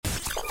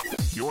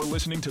You're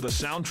listening to the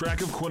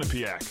soundtrack of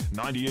Quinnipiac,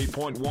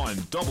 98.1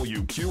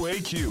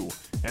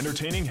 WQAQ,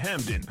 entertaining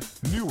Hamden,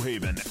 New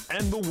Haven,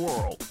 and the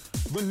world.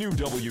 The new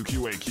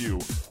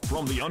WQAQ,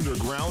 from the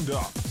underground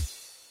up.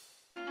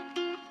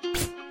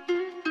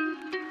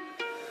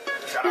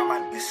 Shout out my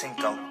nigga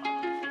Cinco.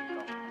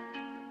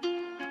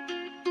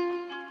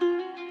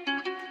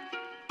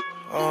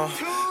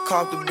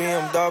 Cop the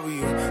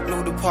BMW,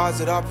 new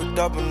deposit, I picked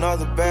up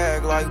another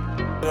bag, like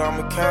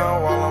I'ma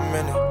count while I'm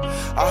in it.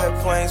 I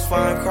hear planes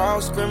flying,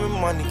 crowds screaming,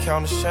 money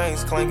counting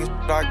chains, clanking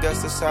shit, I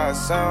guess that's how it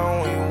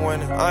sound when you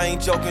winning. I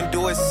ain't joking,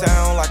 do it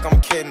sound like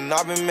I'm kidding,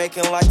 I've been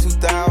making like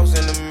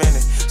 2,000 a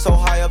minute. So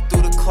high up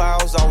through the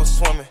clouds, I was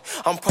swimming.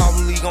 I'm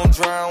probably gon'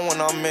 drown when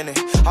I'm in it.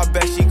 I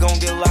bet she gon'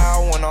 get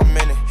loud when I'm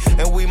in it.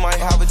 And we might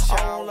have a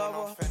child.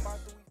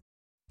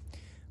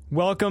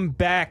 Welcome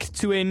back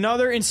to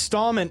another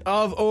installment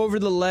of Over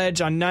the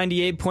Ledge on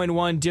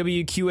 98.1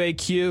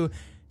 WQAQ.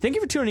 Thank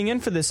you for tuning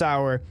in for this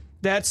hour.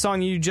 That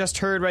song you just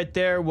heard right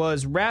there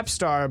was Rap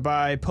Star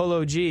by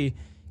Polo G.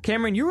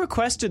 Cameron, you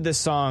requested this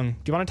song.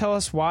 Do you want to tell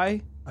us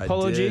why?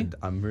 Polo I did. G?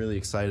 I'm really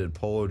excited.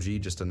 Polo G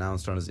just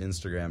announced on his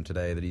Instagram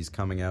today that he's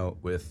coming out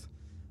with,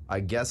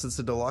 I guess it's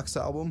a deluxe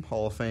album,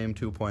 Hall of Fame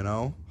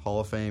 2.0. Hall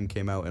of Fame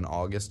came out in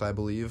August, I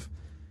believe.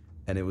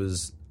 And it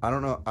was, I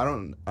don't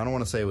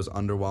want to say it was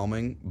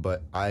underwhelming,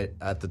 but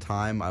at the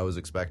time I was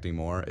expecting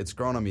more. It's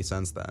grown on me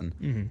since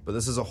then. But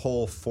this is a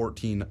whole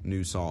 14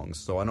 new songs,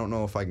 so I don't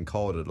know if I can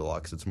call it a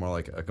deluxe. It's more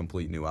like a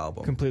complete new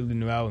album. Completely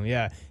new album,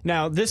 yeah.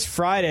 Now, this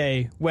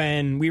Friday,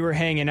 when we were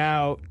hanging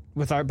out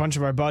with a bunch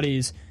of our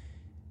buddies,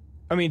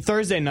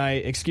 Thursday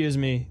night,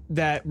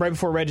 that right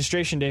before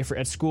registration day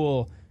at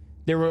school,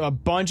 there were a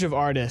bunch of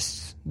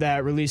artists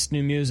that released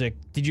new music.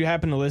 Did you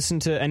happen to listen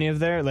to any of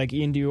their, like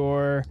Ian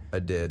Dior? I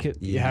did.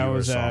 Ian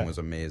Dior's song was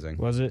amazing.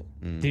 Was it?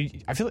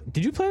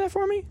 Did you play that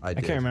for me? I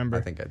did. I can't remember.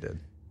 I think I did.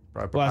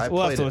 We'll have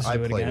to listen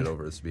to it again. It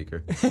over the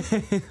speaker.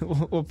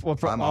 we'll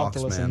I'm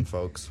Oxman,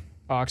 folks.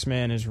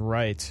 Oxman is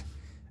right.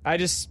 I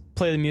just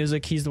play the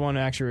music. He's the one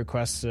who actually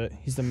requests it.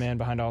 He's the man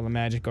behind all the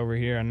magic over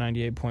here on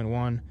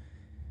 98.1.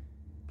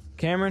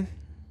 Cameron,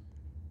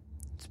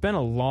 it's been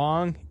a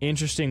long,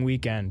 interesting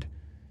weekend.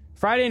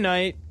 Friday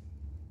night,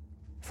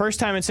 first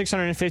time in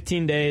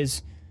 615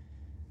 days,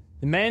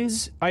 the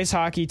men's ice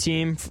hockey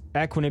team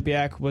at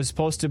Quinnipiac was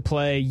supposed to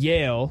play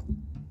Yale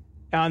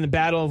on the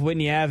Battle of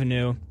Whitney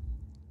Avenue.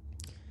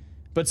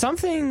 But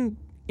something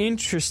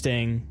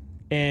interesting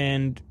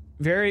and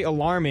very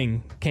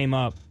alarming came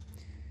up.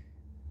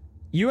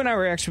 You and I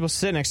were actually supposed to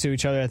sit next to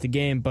each other at the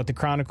game, but the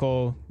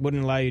Chronicle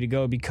wouldn't allow you to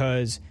go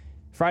because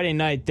Friday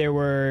night there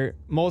were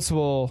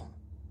multiple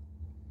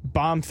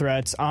bomb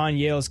threats on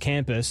Yale's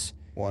campus.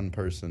 One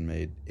person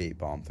made 8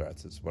 bomb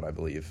threats, is what I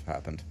believe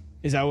happened.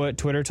 Is that what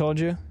Twitter told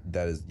you?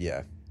 That is,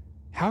 yeah.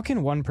 How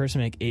can one person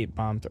make 8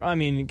 bomb threats?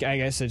 I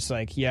guess it's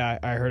like, yeah,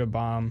 I heard a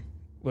bomb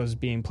was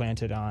being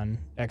planted on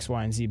X,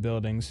 Y, and Z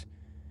buildings.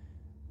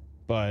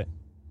 But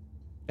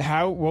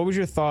what was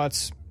your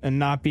thoughts on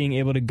not being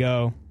able to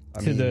go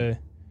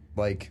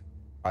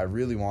I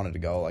really wanted to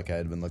go. I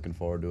had been looking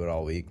forward to it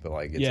all week, but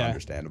it's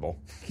understandable.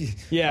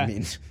 Yeah.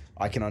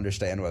 I can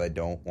understand why they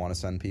don't want to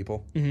send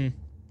people. Mm-hmm.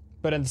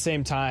 But at the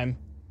same time,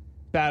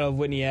 Battle of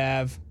Whitney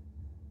Ave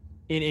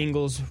in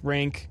Ingalls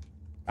Rink.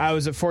 I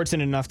was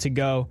fortunate enough to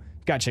go.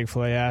 Got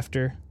Chick-fil-A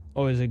after.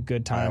 Always a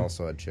good time. I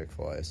also had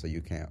Chick-fil-A, so you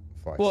can't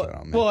flex that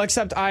on me. Well,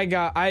 except I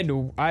had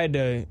to, I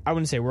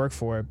wouldn't say work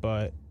for it,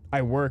 but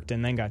I worked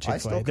and then got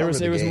Chick-fil-A.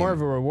 There was more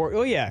of a reward.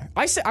 Oh yeah,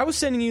 I was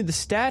sending you the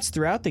stats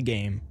throughout the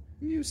game.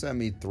 You sent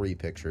me 3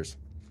 pictures.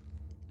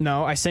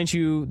 No, I sent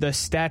you the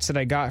stats that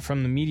I got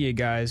from the media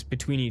guys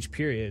between each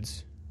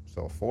periods.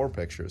 So 4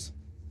 pictures.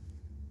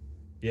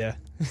 Yeah.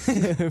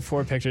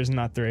 4 pictures,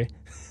 not 3.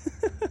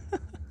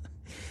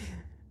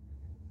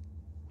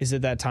 Is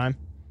it that time?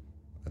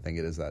 I think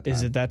it is that time.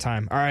 Is it that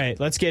time? All right,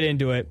 let's get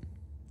into it.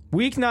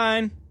 Week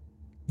 9,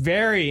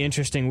 very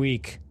interesting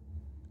week.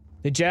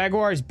 The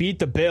Jaguars beat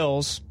the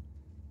Bills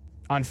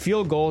on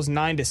field goals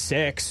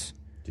 9-6.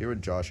 Do you hear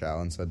what Josh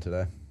Allen said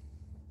today?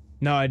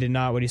 No, I did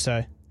not. What did he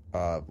say?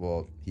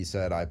 Well, he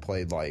said, I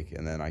played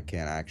and then I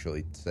can't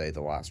actually say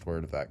the last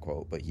word of that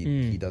quote, but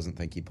he doesn't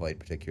think he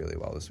played particularly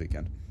well this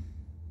weekend.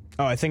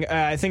 Oh, I think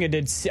I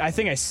did. I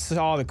think I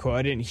saw the quote.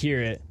 I didn't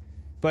hear it,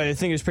 but I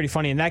think it was pretty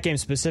funny in that game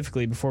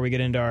specifically. Before we get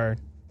into our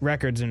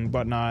records and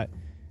whatnot,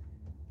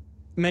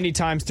 many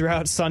times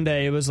throughout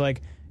Sunday, it was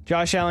like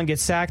Josh Allen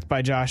gets sacked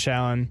by Josh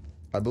Allen.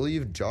 I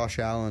believe Josh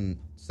Allen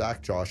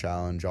sacked Josh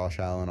Allen. Josh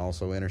Allen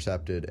also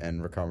intercepted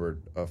and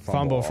recovered a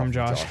fumble from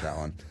Josh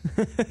Allen.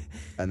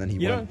 And then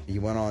he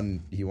went on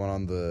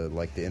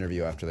the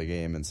interview after the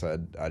game and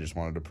said, I just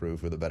wanted to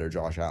prove who the better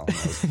Josh Allen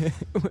was.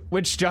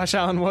 Which Josh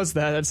Allen was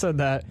that said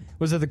that?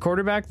 Was it the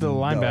quarterback, the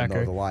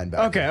linebacker? No, the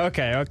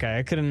linebacker. Okay.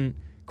 I couldn't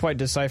quite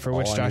decipher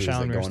which Josh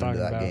Allen we were talking about.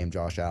 Going into that game,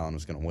 Josh Allen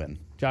was going to win.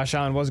 Josh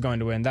Allen was going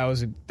to win.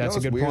 That's a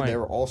good weird? point. They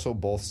were also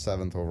both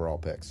 7th overall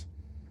picks.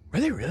 Were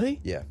they really?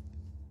 Yeah.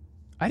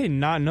 I did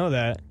not know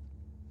that.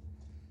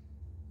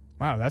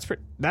 Wow,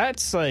 that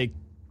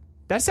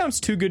sounds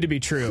too good to be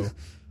true.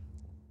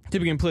 to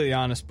be completely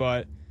honest,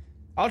 but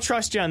I'll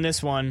trust you on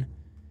this one.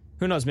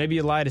 Who knows? Maybe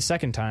you lied a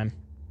second time.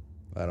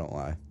 I don't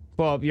lie.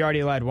 Well, you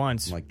already lied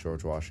once. I'm like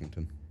George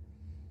Washington.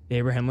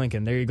 Abraham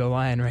Lincoln. There you go,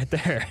 lying right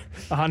there.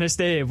 Honest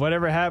Abe.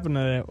 Whatever happened to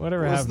that?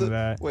 Whatever happened to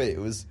that? Wait,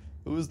 who was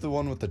the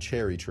one with the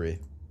cherry tree?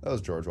 That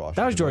was George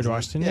Washington. That was George wasn't it?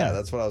 Washington, Yeah, yeah.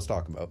 that's what I was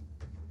talking about.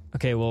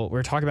 Okay, well,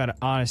 we're talking about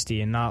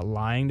honesty and not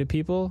lying to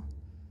people.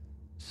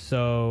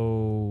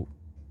 So,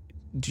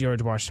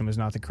 George Washington was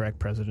not the correct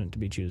president to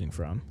be choosing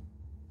from.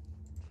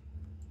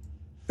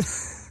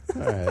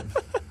 All right.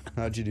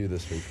 How'd you do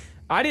this week?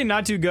 I did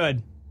not do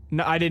good.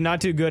 No, I did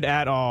not do good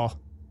at all,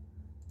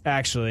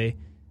 actually.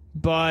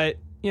 But,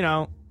 you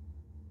know,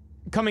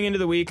 coming into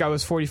the week, I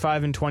was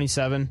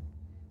 45-27.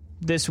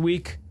 This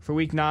week, for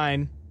week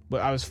 9,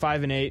 I was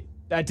 5-8.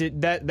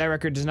 That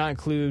record does not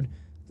include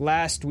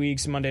last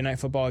week's Monday Night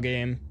Football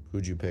game.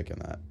 Who'd you pick in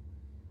that?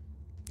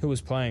 Who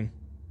was playing?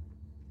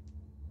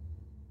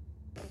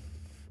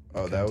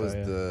 Oh, that was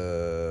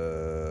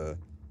the...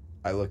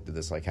 I looked at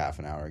this like half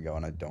an hour ago,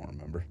 and I don't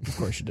remember. Of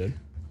course you did.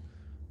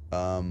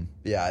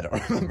 Yeah, I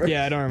don't remember.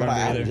 Yeah, I don't remember But I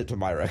added either. it to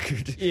my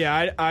record.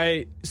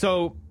 Yeah,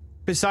 so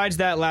besides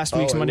that, last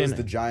week's Monday it was Night...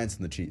 the Giants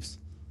and the Chiefs.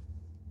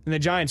 And the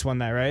Giants won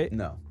that, right?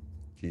 No.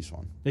 Chiefs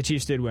won. The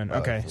Chiefs did win.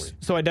 Okay. 3.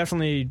 So I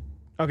definitely...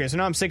 Okay, so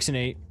now I'm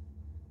 6-8.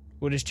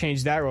 We'll just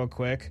change that real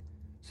quick.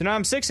 So now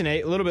I'm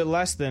 6-8, a little bit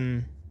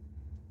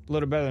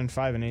better than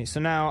 5-8. So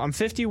now I'm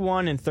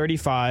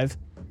 51-35,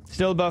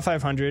 still above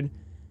 500.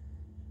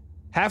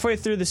 Halfway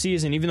through the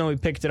season, even though we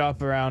picked it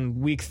up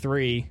around week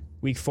 4.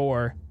 Week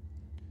 4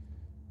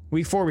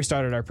 we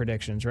started our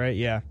predictions, right?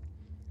 Yeah.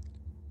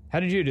 How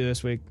did you do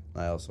this week?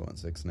 I also went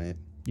 6-8.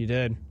 You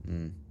did.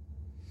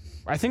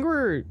 I think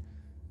we're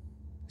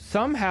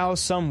somehow,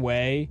 some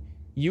way,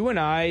 you and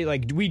I,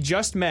 like, we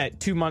just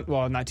met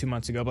not 2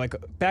 months ago, but like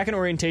back in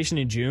orientation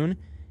in June,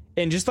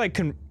 and just like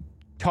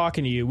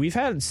talking to you, we've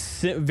had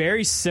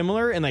very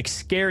similar and like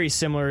scary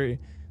similar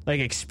like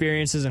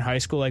experiences in high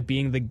school, like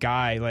being the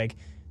guy like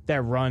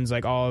that runs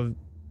like all of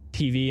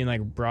TV and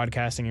like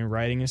broadcasting and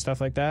writing and stuff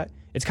like that.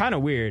 It's kind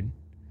of weird.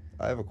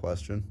 I have a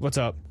question. What's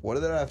up? What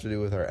did that have to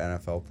do with our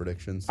NFL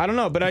predictions? I don't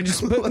know, but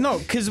no,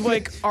 because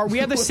like we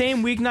have the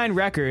same week 9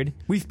 record.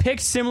 We've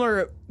picked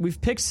similar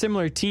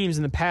teams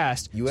in the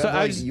past. You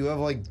have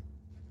like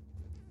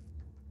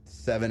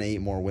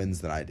 7-8 more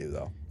wins than I do,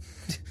 though.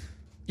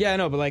 Yeah, I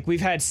know, but like we've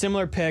had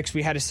similar picks.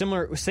 We had a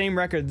same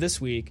record this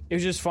week. It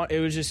was just fun. It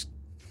was just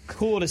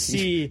cool to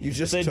see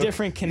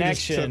different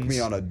connections. You just took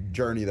me on a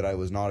journey that I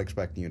was not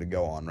expecting you to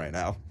go on right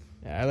now.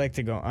 Yeah, I like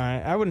to go.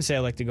 I wouldn't say I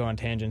like to go on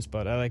tangents,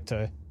 but I like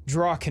to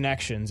draw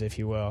connections, if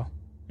you will,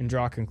 and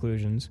draw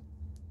conclusions.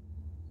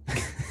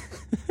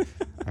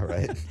 All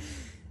right.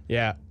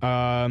 Yeah.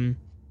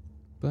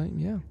 But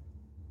yeah,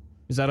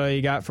 is that all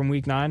you got from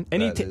week 9?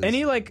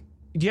 Any like?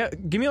 Yeah,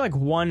 give me like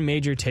one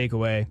major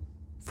takeaway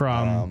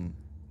from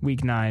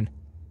week 9.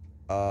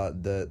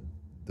 The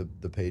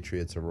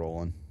Patriots are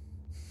rolling.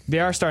 They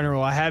are starting to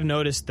roll. I have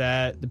noticed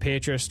that the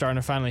Patriots are starting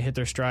to finally hit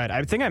their stride.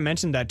 I think I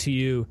mentioned that to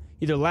you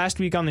either last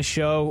week on the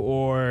show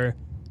or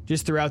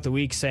just throughout the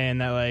week, saying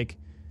that like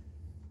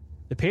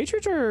the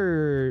Patriots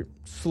are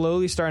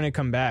slowly starting to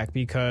come back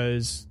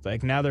because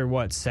like now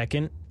they're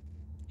second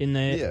in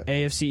the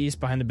AFC East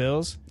behind the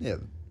Bills. Yeah,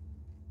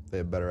 they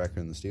have a better record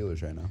than the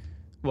Steelers right now.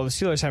 Well, the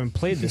Steelers haven't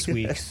played this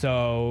week,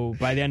 so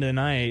by the end of the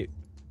night,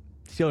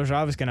 Steelers are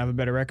obviously going to have a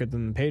better record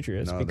than the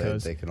Patriots. No,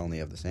 because they can only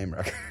have the same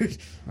record.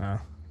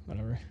 Oh,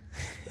 whatever.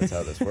 That's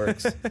how this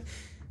works.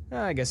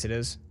 I guess it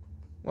is.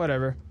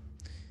 Whatever.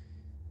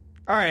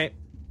 All right.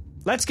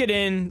 Let's get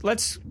in.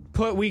 Let's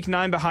put week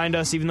 9 behind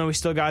us, even though we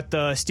still got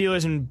the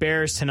Steelers and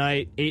Bears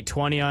tonight,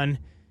 8:20 on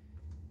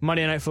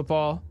Monday Night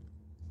Football.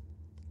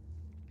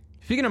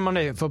 Speaking of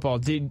Monday Night Football,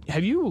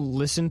 have you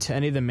listened to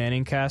any of the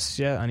Manning casts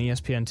yet on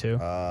ESPN2?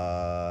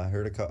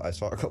 I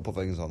saw a couple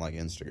things on like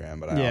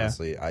Instagram, but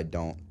honestly, I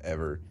don't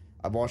ever.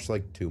 I've watched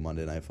like 2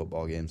 Monday Night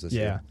Football games this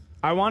year.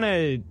 I want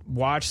to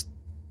watch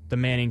the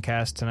Manning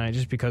cast tonight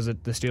just because the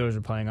Steelers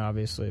are playing,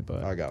 obviously.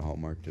 But I got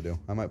homework to do.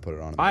 I might put it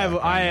on.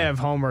 I have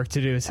homework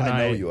to do tonight.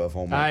 I know you have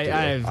homework to do.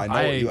 I know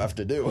what you have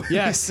to do.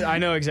 Yes, I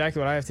know exactly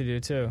what I have to do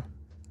too.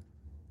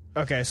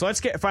 Okay, so let's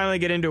finally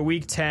get into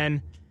week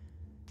 10.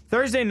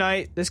 Thursday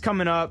night, this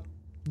coming up,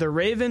 the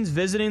Ravens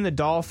visiting the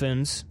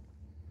Dolphins.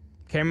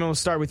 Cameron, we'll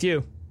start with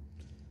you.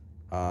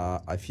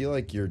 I feel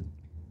like you're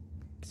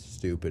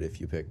stupid if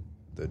you pick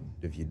the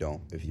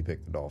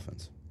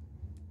Dolphins.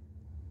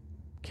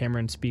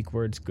 Cameron, speak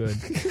words good.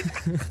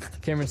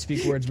 Cameron,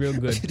 speak words real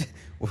good.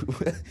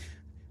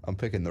 I'm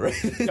picking the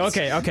Ravens.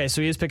 Okay,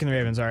 so he is picking the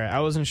Ravens. All right, I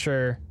wasn't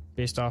sure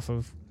based off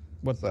of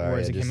what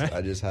words he came out.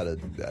 I just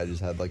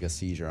had like a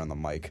seizure on the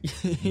mic.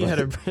 He had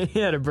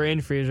a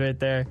brain freeze right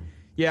there.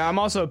 Yeah, I'm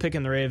also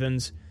picking the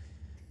Ravens.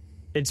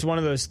 It's one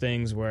of those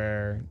things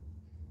where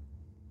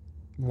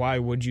why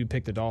would you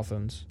pick the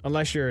Dolphins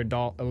unless you're a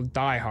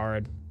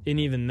diehard? And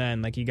even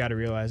then, like you got to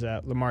realize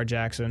that Lamar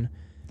Jackson.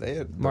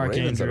 The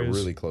Ravens had a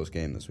really close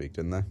game this week,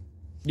 didn't they?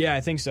 Yeah,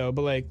 I think so.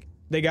 But like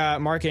they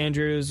got Mark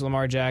Andrews,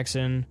 Lamar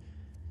Jackson,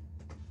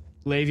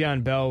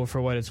 Le'Veon Bell for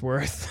what it's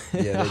worth.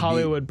 Yeah,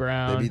 Hollywood They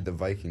Brown. beat the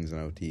Vikings in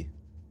OT.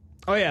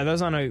 Oh, yeah, that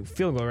was on a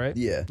field goal, right?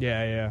 Yeah.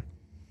 Yeah.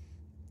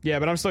 Yeah,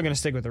 but I'm still going to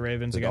stick with the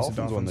Ravens The against Dolphins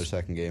the Dolphins. won their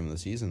second game of the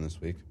season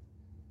this week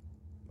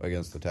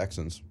against the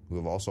Texans, who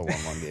have also won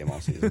one game all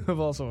season. We've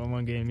also won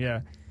one game,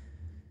 yeah.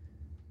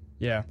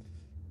 Yeah.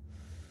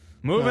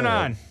 Moving All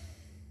right. on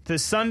to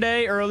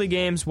Sunday early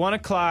games, 1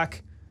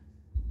 o'clock.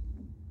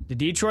 The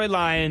Detroit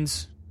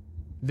Lions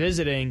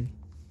visiting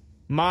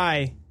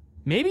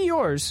maybe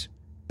yours,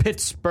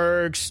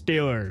 Pittsburgh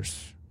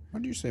Steelers. Why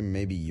do you say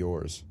maybe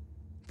yours?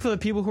 For the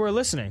people who are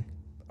listening.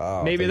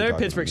 Oh, Maybe I thought they're you were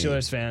talking Pittsburgh to me.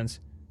 Steelers fans.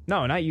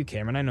 No, not you,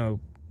 Cameron. I know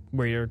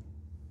where your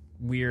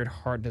weird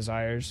heart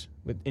desires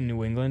in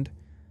New England.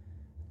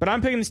 But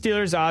I'm picking the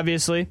Steelers,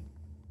 obviously.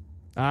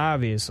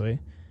 Obviously.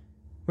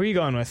 Where are you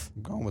going with?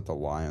 I'm going with the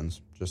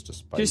Lions, just to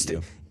spite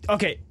you.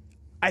 Okay,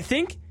 I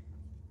think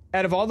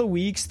out of all the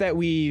weeks that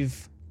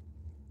we've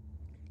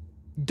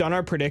done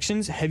our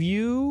predictions, have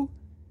you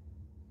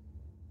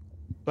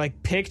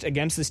picked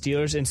against the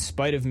Steelers in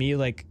spite of me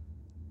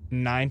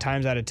 9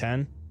 times out of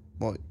 10?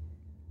 Well,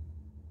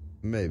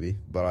 maybe,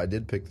 but I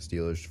did pick the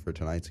Steelers for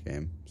tonight's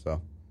game,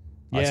 so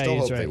I Yeah, still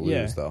he's hope they right. lose,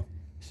 Yeah. though.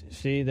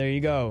 See, there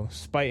you go,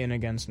 spiting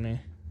against me.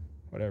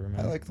 Whatever,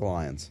 man. I like the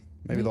Lions.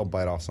 Maybe they'll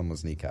bite off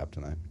someone's kneecap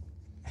tonight.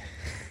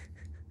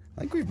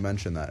 I think we've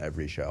mentioned that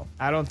every show.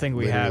 I don't think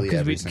we Literally have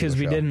every because single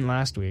we show. didn't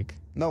last week.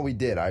 No, we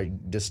did. I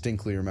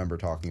distinctly remember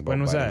talking about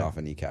When was biting that? off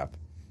a kneecap.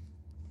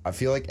 I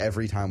feel like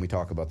every time we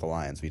talk about the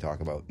Lions, we talk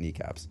about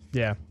kneecaps.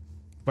 Yeah.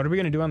 What are we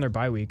gonna do on their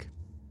bye week?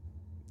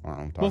 I don't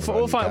know, talk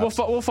We'll about kneecaps.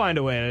 we'll find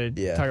a way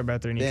to Yeah. talk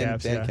about their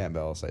kneecaps. Dan yeah.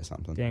 Campbell will say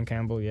something. Dan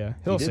Campbell, yeah, He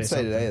he'll did say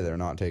something. today they're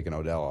not taking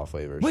Odell off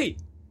waivers. Wait,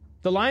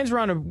 the Lions were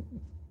on a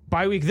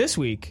bye week this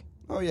week.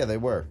 Oh, yeah, they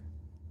were.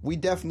 We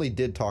definitely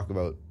did talk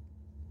about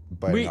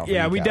biting off a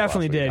We kneecap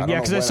definitely last week. did. I don't Yeah,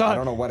 know 'cause I when- saw- I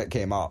don't know when it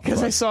came up. Because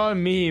but- I saw a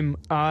meme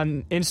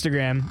on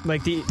Instagram,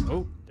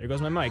 there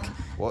goes my mic.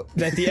 What?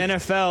 That the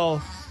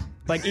NFL,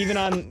 even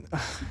on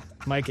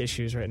mic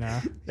issues right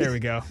now. There we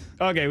go.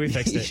 Okay, we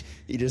fixed it.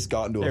 He just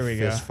got into There a we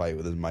go. fist fight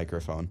with his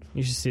microphone.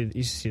 You should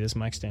see this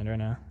mic stand right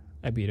now.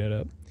 I beat it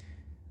up.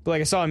 But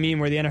I saw a meme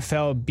where the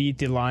NFL beat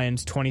the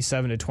Lions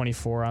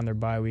 27-24 on their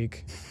bye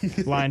week.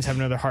 Lions have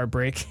another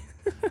heartbreak,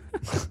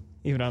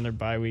 even on their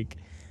bye week.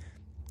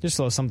 Just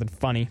a little something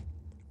funny.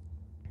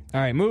 All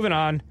right, moving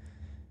on.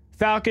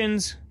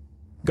 Falcons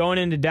going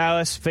into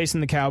Dallas,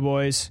 facing the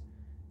Cowboys.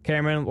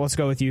 Cameron, let's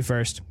go with you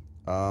first.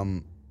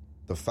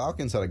 The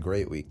Falcons had a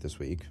great week this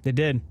week. They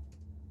did.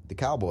 The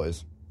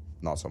Cowboys,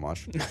 not so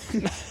much.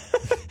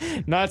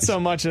 Not so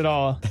much at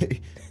all.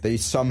 They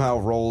somehow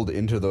rolled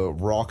into the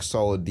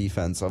rock-solid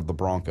defense of the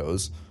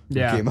Broncos. who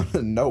Yeah. Came out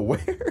of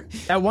nowhere.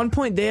 At one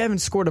point, they haven't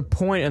scored a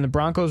point, and the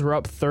Broncos were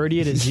up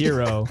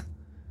 30-0.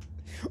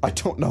 I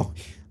don't know.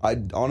 I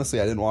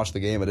didn't watch the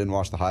game. I didn't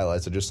watch the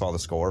highlights. I just saw the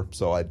score,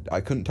 so I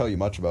couldn't tell you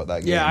much about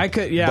that game. Yeah, I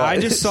could. Yeah, But I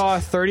just saw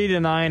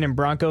 30-9 and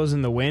Broncos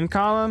in the win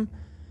column.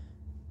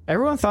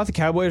 Everyone thought the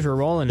Cowboys were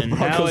rolling, and now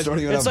Broncos don't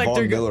even it's have like Von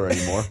they're Miller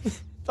anymore.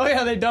 Oh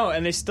yeah, they don't,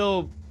 and they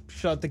still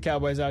shut the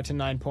Cowboys out to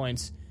 9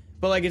 points.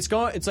 But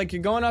it's like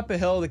you're going up a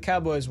hill. The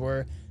Cowboys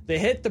were. They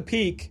hit the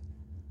peak,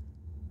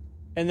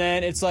 and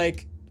then it's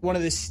like one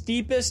of the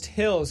steepest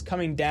hills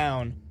coming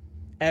down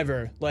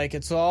ever. Like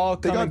it's all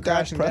They coming got Dak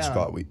crashing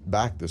Prescott down.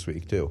 back this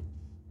week too.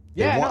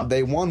 Yeah, I know.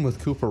 They won with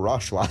Cooper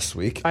Rush last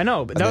week. I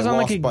know, but and that was they on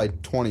lost like a by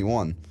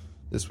 21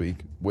 this week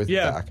with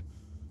Yeah. Dak.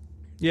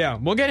 Yeah,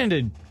 we'll get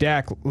into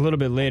Dak a little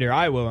bit later.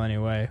 I will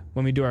anyway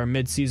when we do our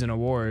mid-season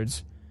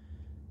awards.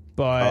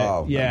 But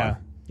Oh, never yeah, mind.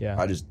 yeah.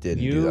 I just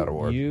didn't do that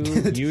award. You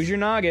use your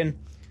noggin.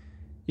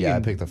 You Yeah, I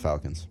can- picked the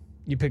Falcons.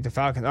 You picked the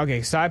Falcons.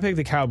 Okay, so I picked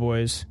the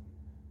Cowboys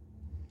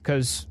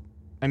because,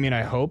 I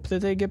hope that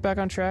they get back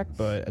on track,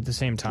 but at the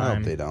same I time,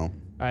 hope they don't.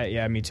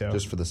 yeah, me too.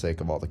 Just for the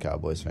sake of all the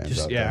Cowboys fans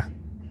Just out yeah, there.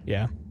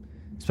 yeah.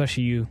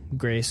 Especially you,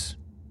 Grace.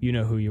 You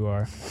know who you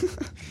are.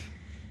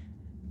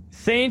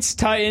 Saints,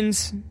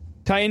 Titans.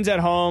 Titans at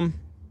home.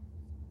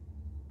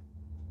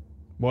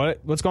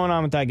 What's going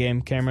on with that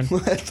game, Cameron?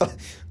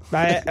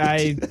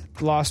 I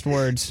lost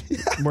words.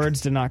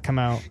 Words did not come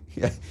out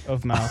Yeah.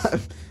 of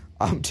mouth.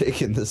 I'm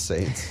taking the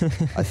Saints.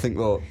 I think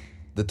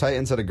the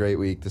Titans had a great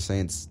week. The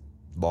Saints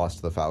lost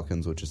to the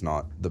Falcons, which is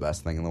not the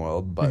best thing in the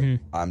world, but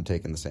I'm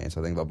taking the Saints.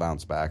 I think they'll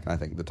bounce back, and I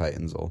think the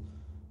Titans will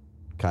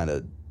kind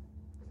of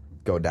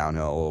go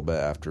downhill a little bit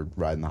after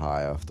riding the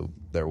high off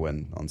their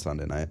win on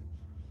Sunday night.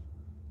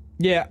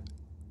 Yeah,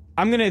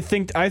 I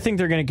think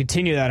they're gonna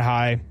continue that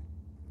high,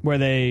 where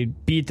they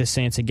beat the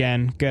Saints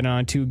again, get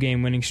on a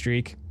 2-game winning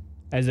streak,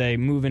 as they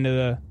move into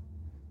the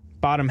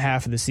bottom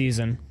half of the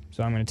season.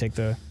 So I'm gonna take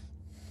the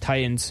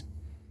Titans.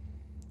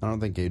 I don't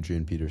think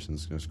Adrian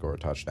Peterson's going to score a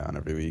touchdown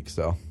every week,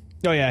 so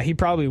Oh yeah, he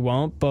probably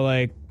won't,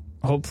 but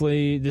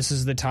hopefully this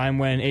is the time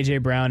when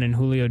AJ Brown and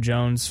Julio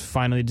Jones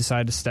finally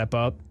decide to step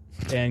up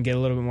and get a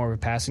little bit more of a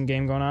passing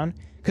game going on,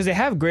 because they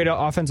have great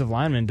offensive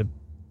linemen to.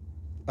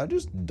 I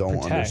just don't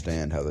Protect.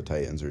 understand how the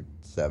Titans are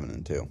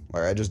 7-2.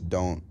 Like, I just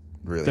don't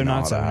really They're know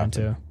not how that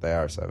 7-2. happened. They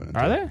are 7-2.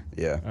 Are they?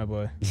 Yeah. Oh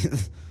boy.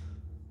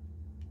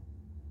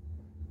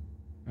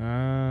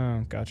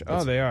 Oh, gotcha.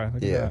 Oh, they are.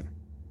 Look Yeah. at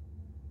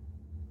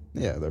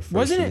that. Yeah, they're first.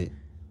 Wasn't in it-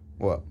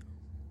 What?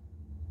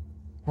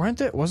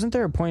 Wasn't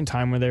there a point in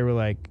time where they were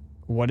like,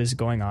 what is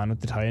going on with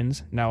the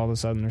Titans? Now all of a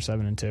sudden they're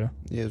 7-2.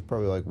 Yeah, it's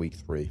probably like week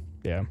 3.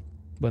 Yeah.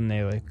 When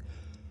they like,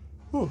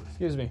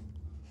 excuse me.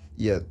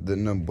 Yeah,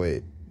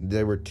 wait.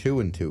 They were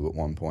 2-2 at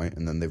one point,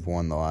 and then they've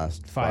won the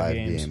last 5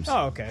 games.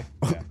 Oh, okay.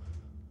 Yeah.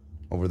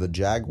 Over the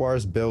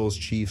Jaguars, Bills,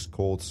 Chiefs,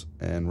 Colts,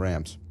 and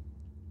Rams.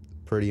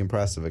 Pretty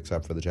impressive,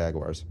 except for the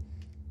Jaguars.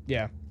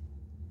 Yeah.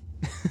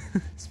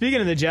 Speaking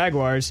of the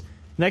Jaguars,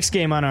 next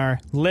game on our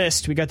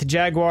list, we got the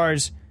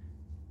Jaguars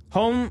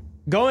home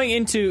going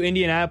into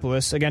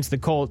Indianapolis against the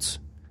Colts.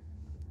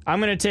 I'm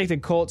going to take the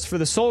Colts for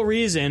the sole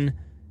reason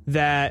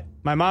that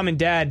my mom and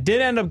dad did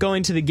end up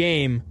going to the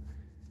game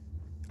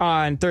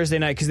on Thursday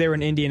night because they were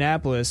in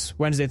Indianapolis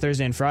Wednesday,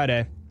 Thursday, and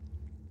Friday.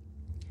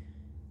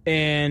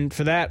 And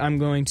for that, I'm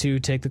going to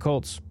take the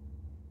Colts.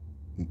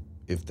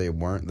 If they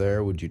weren't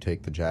there, would you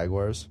take the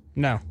Jaguars?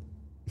 No.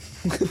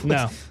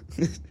 No.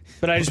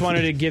 But I just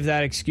wanted to give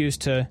that excuse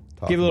to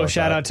give a little about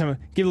shout that.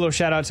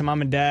 out to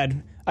mom and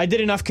dad. I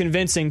did enough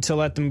convincing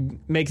to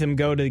make them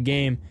go to the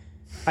game.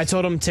 I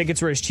told them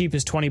tickets were as cheap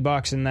as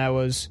 $20, and that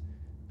was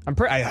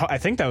I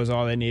think that was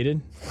all they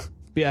needed.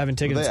 Be having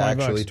tickets Were they at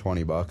 $20. actually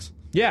 $20?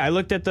 Yeah, I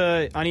looked at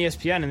on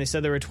ESPN and they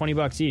said they were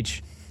 $20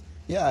 each.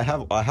 Yeah, I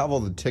have all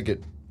the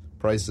ticket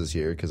prices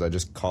here because I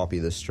just copy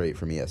this straight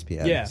from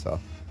ESPN. Yeah. So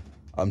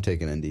I'm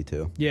taking Indy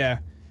too. Yeah.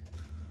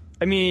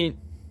 I mean,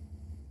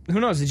 who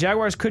knows? The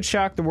Jaguars could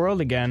shock the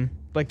world again,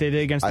 like they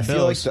did against the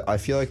Bills. I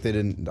feel like they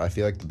didn't. I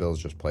feel like the Bills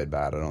just played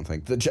bad. I don't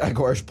think the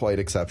Jaguars played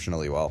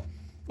exceptionally well.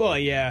 Well,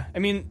 yeah. I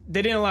mean,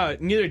 they didn't allow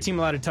neither team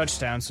allowed a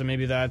touchdown, so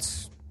maybe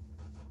that's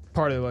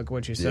part of like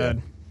what you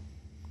said.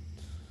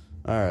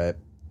 All right.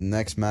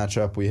 Next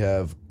matchup, we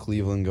have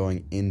Cleveland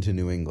going into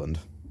New England.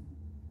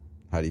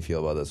 How do you feel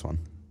about this one?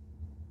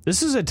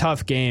 This is a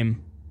tough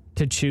game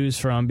to choose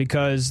from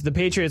because the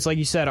Patriots, like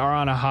you said, are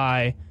on a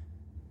high,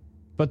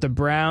 but the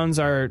Browns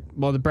are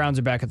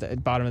back at the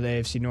bottom of the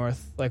AFC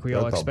North, like we They're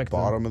all at the expect them.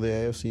 bottom of the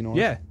AFC North.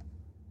 Yeah.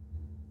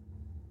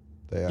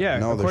 Yeah,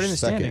 No, they're according to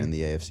second standing. in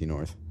the AFC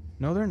North.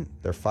 No,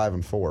 They're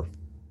 5-4.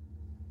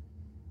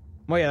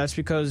 well, yeah, that's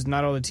because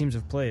not all the teams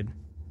have played.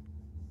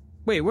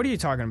 Wait, what are you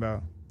talking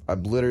about?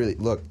 I'm literally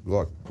look.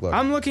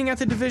 I'm looking at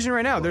the division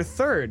right now. They're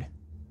third.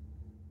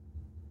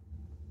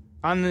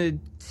 On the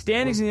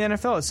standings in the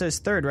NFL, it says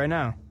third right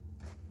now.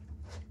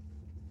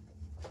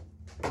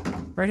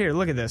 Right here,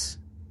 look at this.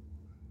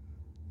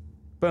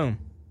 Boom.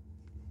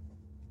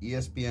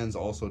 ESPN's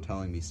also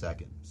telling me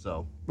second.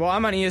 So Well,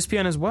 I'm on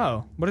ESPN as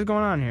well. What is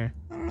going on here?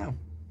 I don't know.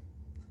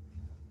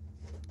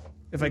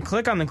 If I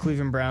click on the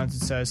Cleveland Browns,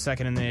 it says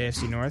second in the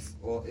AFC North.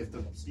 Well, if the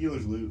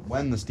Steelers lose,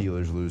 when the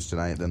Steelers lose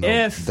tonight, then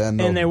If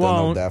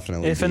they'll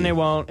definitely if and they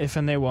won't, if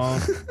and they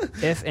wont,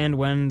 if and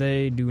when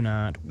they do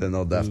not. then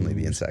they'll definitely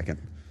be in second.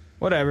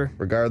 Whatever.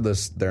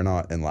 Regardless, they're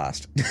not in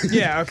last.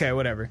 Yeah, okay,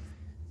 whatever.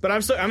 But I'm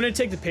going to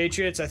take the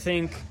Patriots. I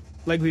think,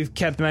 like we've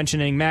kept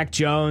mentioning, Mac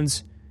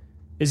Jones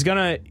is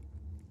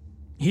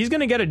he's going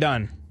to get it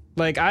done.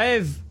 Like, I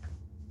have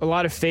a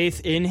lot of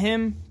faith in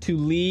him to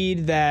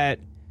lead that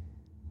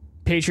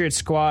Patriots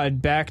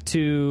squad back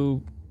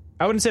to,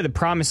 I wouldn't say the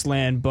promised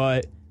land,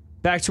 but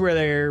back to where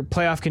they're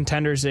playoff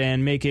contenders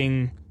and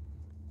making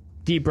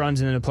deep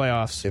runs into the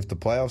playoffs. If the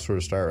playoffs were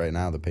to start right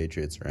now, the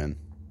Patriots are in.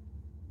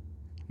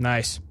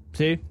 Nice.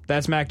 See?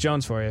 That's Mac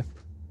Jones for you.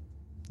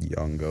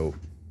 Young goat.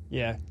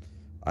 Yeah.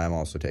 I'm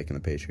also taking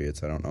the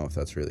Patriots. I don't know if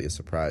that's really a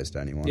surprise to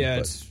anyone. Yeah,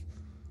 but it's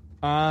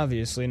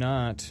obviously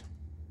not.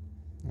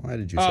 why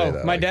did you say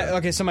that? my like dad. that?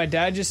 Okay, so my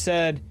dad just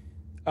said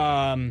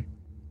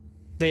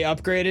they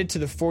upgraded to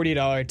the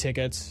 $40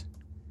 tickets.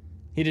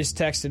 He just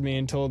texted me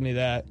and told me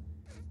that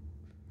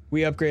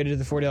we upgraded to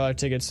the $40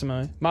 tickets. So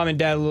my mom and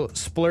dad a little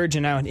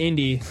splurging out in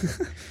Indy.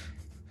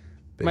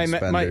 Big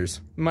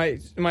spenders.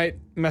 might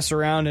mess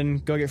around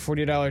and go get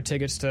 $40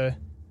 tickets to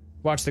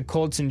watch the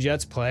Colts and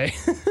Jets play.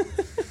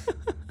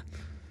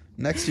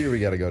 Next year we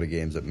got to go to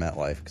games at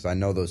MetLife because I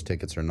know those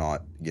tickets are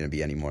not going to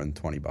be any more than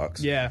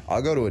 $20. Yeah.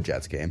 I'll go to a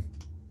Jets game.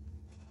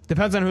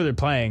 Depends on who they're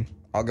playing.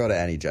 I'll go to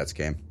any Jets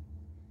game.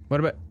 What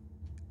about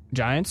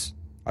Giants?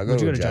 I'll go Would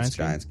to you a go to Jets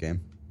Giants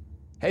game?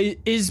 Hey,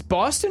 is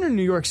Boston or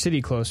New York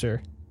City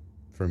closer?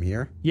 From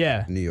here?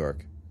 Yeah. New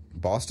York.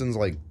 Boston's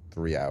like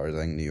 3 hours. I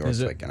think New York's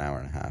Is it? like an hour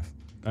and a half.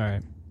 All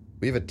right.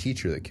 We have a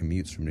teacher that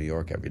commutes from New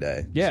York every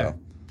day. Yeah. So.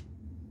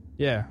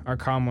 Yeah, our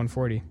COM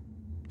 140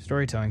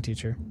 storytelling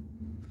teacher.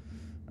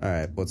 All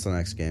right, what's the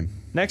next game?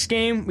 Next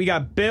game, we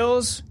got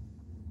Bills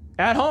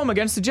at home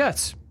against the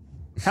Jets.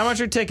 How much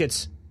are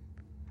tickets?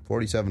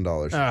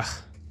 $47. Ugh,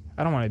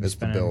 I don't want to be It's the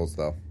spending. Bills,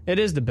 though. It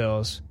is the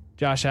Bills.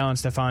 Josh Allen,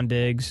 Stephon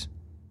Diggs.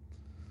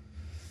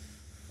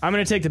 I'm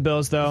going to take the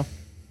Bills, though.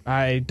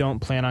 I don't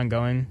plan on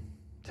going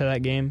to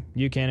that game.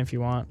 You can if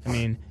you want. I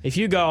mean, if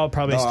you go, I'll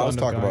probably No, still I was end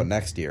up talking going. about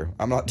next year.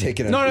 I'm not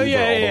taking an No, Uber yeah,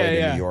 all the yeah, way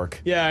yeah. to New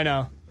York. Yeah, I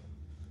know.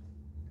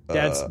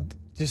 Dad's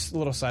just a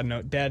little side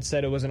note. Dad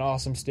said it was an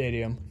awesome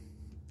stadium.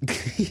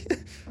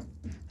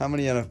 How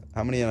many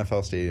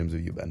NFL stadiums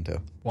have you been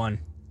to? One.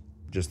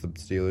 Just the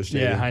Steelers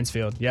stadium? Yeah, Heinz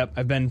Field. Yep,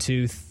 I've been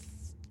to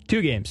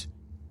 2 games.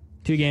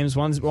 2 games.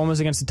 One was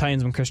against the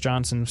Titans when Chris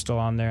Johnson was still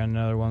on there, and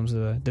another one was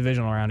the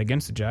divisional round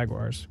against the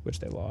Jaguars, which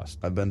they lost.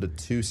 I've been to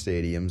 2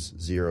 stadiums,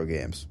 0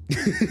 games.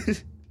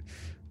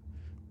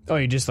 Oh,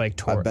 you just like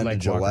tour? I've been like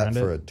to Gillette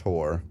for it? a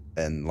tour,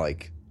 and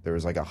like there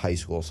was like a high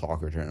school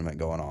soccer tournament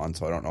going on,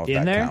 so I don't know if In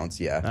that there? counts.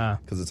 Yeah,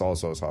 because it's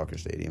also a soccer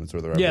stadium. It's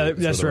where the Yeah, it's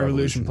where that's the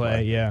Revolution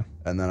play. Yeah,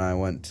 And then I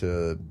went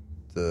to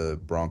the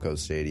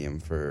Broncos stadium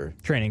for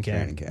training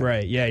camp.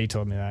 Right? Yeah, you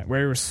told me that.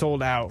 Where it was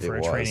sold out for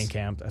a training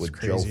camp. That's with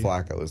crazy. Joe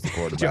Flacco as the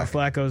quarterback. Joe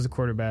Flacco is the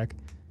quarterback.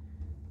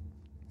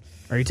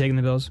 Are you taking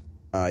the Bills?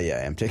 Yeah,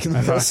 I am taking the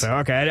I thought Bills. so.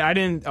 Okay,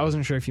 I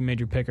wasn't sure if you made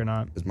your pick or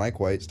not. Is Mike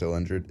White still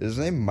injured? Is his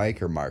name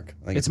Mike or Mark?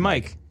 I think It's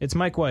Mike. It's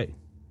Mike White.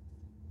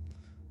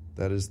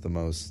 That is the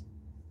most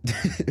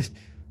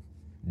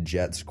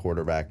Jets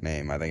quarterback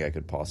name I think I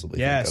could possibly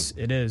think Yes, of.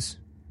 it is.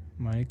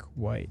 Mike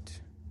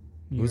White.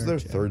 Who's their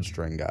third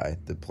string guy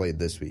that played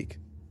this week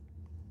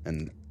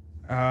and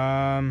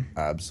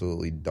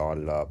absolutely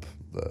dotted up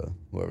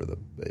whoever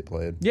they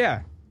played?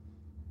 Yeah.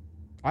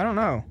 I don't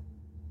know.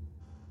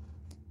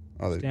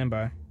 Oh, Stand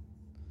by.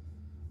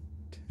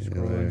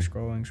 Taylor.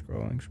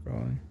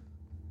 Scrolling.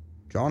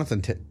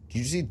 Jonathan, did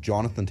you see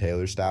Jonathan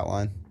Taylor's stat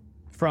line?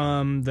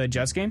 From the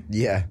Jets game?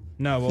 Yeah.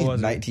 No, what was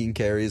it? 19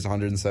 carries,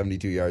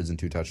 172 yards, and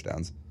 2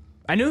 touchdowns.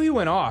 I knew he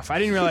went off. I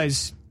didn't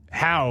realize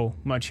how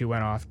much he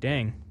went off.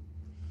 Dang.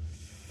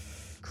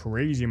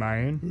 Crazy,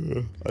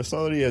 man. I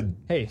saw that he had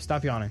Hey,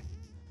 stop yawning.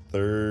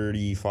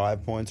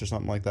 35 points or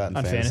something like that in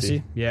On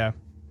fantasy? Yeah.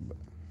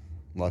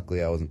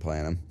 Luckily, I wasn't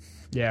playing him.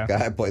 Yeah.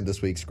 Guy I played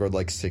this week scored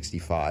like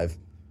 65.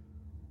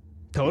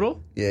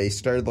 Total? Yeah, he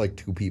started like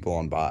 2 people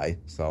on bye,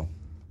 so.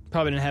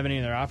 Probably didn't have any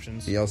other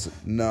options. He also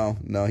no,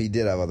 he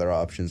did have other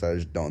options. I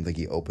just don't think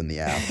he opened the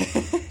app.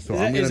 So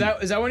Is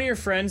that one of your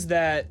friends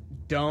that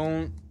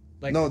don't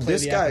like? No, play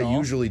this the app at guy all?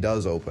 usually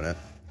does open it.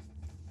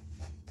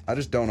 I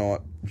just don't know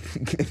what.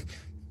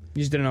 You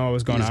just didn't know what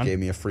was He going just on. gave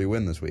me a free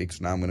win this week,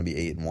 so now I'm going to be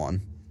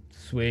 8-1.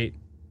 Sweet.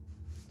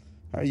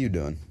 How are you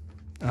doing?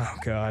 Oh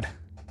God.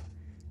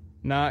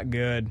 Not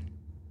good.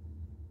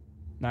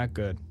 Not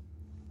good.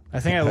 I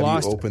think I Have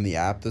lost. you opened the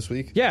app this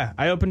week? Yeah,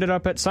 I opened it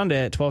up at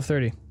Sunday at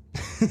 12:30,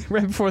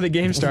 right before the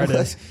game started.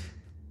 What?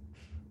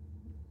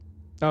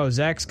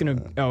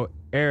 Oh,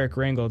 Eric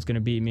Rangold's gonna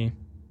beat me.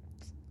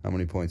 How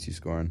many points you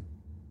scoring?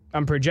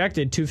 I'm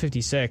projected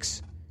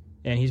 256,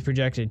 and he's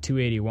projected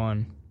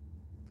 281.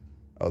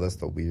 Oh, that's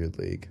the weird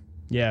league.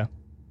 Yeah,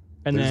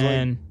 and There's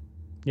then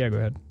yeah, go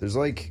ahead. There's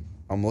like,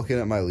 I'm looking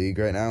at my league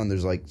right now, and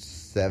there's like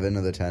 7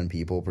 of the 10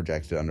 people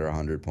projected under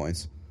 100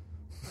 points.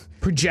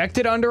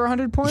 Projected under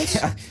 100 points?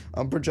 Yeah,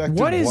 I'm projected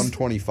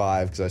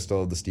 125 because I still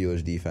have the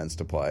Steelers defense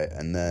to play,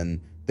 and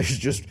then there's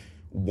just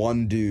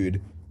one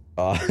dude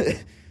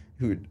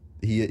who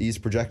he's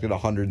projected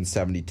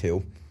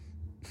 172.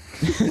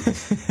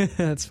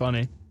 That's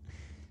funny.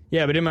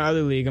 Yeah, but in my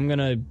other league, I'm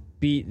gonna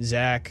beat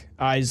Zach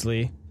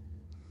Isley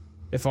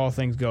if all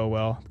things go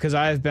well, because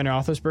I have Ben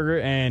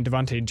Roethlisberger and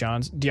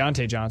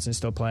Deontay Johnson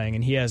still playing,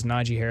 and he has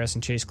Najee Harris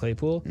and Chase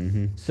Claypool.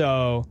 Mm-hmm.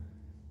 So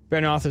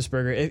Ben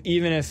Roethlisberger,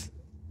 even if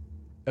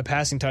a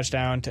passing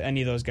touchdown to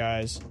any of those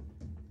guys,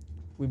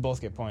 we both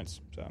get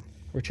points. So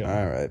we're chilling.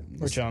 All right,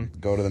 We're chilling.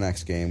 Go to the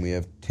next game. We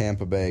have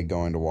Tampa Bay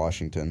going to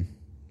Washington.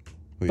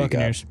 Who you got?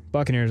 Buccaneers.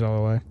 Buccaneers all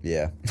the way.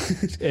 Yeah.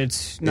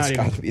 It's not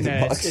even. gotta be the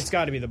Bucs. It's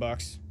got to be the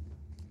Bucs.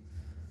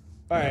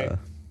 All right.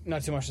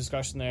 Not too much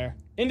discussion there.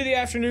 Into the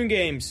afternoon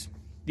games.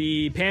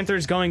 The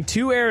Panthers going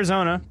to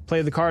Arizona,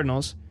 play the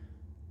Cardinals.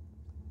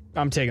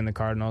 I'm taking the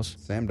Cardinals.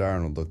 Sam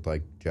Darnold looked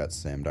like Jets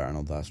Sam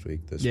Darnold last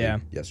week.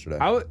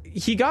 Yesterday.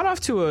 He got off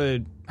to a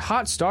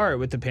hot start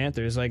with the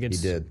Panthers. Like He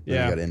it's did. Then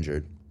Yeah. he got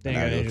injured. Then And he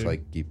now got he looks injured.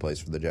 like he plays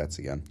for the Jets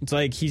again. It's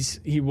like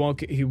he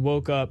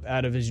woke up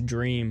out of his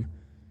dream.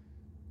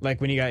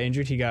 Like when he got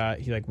injured, he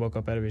woke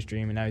up out of his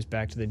dream, and now he's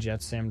back to the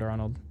Jets Sam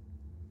Darnold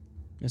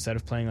instead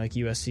of playing like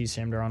USC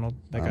Sam Darnold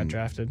that got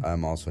drafted.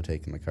 I'm also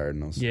taking the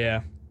Cardinals.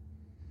 Yeah.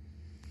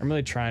 I'm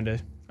really trying to.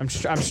 I'm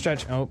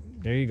stretching. Oh,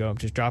 there you go.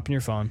 Just dropping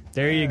your phone.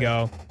 There you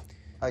go.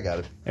 I got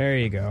it. There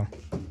you go.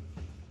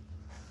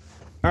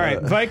 All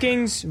right,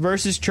 Vikings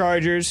versus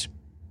Chargers.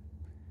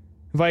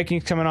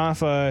 Vikings coming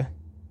off a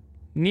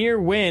near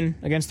win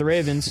against the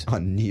Ravens. A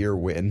near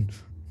win.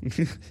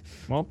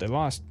 Well, they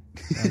lost.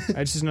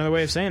 That's just another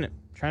way of saying it.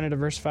 Trying to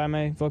diversify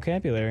my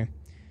vocabulary.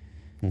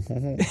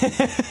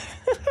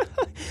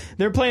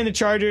 They're playing the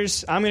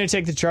Chargers. I'm going to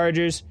take the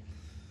Chargers.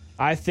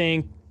 I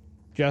think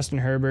Justin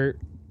Herbert,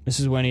 this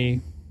is when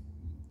he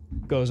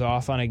goes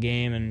off on a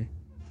game and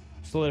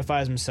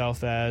solidifies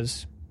himself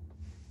as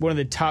one of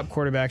the top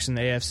quarterbacks in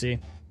the AFC.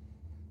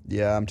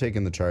 Yeah, I'm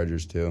taking the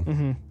Chargers too.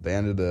 Mm-hmm. They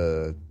ended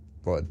a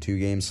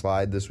 2-game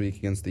slide this week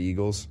against the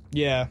Eagles.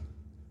 Yeah.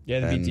 Yeah,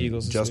 they beat And the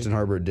Eagles this Justin week.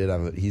 Herbert did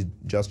have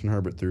Justin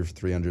Herbert threw for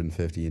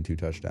 350 and 2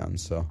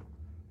 touchdowns, so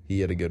he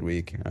had a good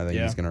week. I think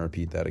he's going to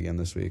repeat that again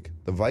this week.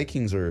 The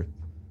Vikings are,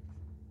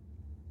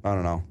 I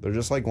don't know, they're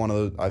just like one of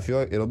those. I feel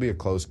like it'll be a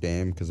close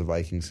game because the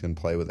Vikings can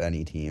play with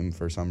any team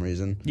for some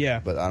reason. Yeah.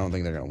 But I don't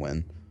think they're going to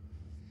win.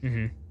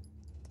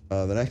 Mm-hmm.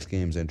 The next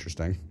game's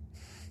interesting.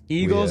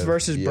 Eagles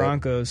versus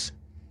Broncos.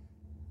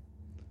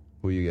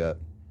 Who you got?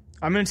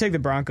 I'm going to take the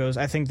Broncos.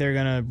 I think they're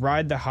going to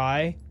ride the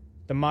high,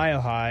 the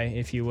mile high,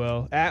 if you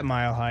will, at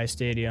Mile High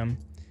Stadium.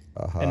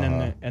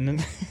 And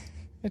then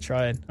I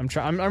tried.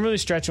 I'm really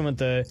stretching with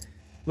the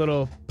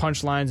little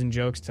punchlines and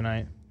jokes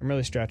tonight. I'm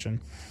really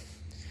stretching.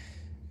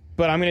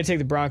 But I'm going to take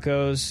the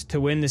Broncos to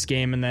win this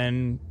game, and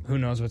then who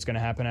knows what's going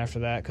to happen after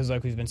that, because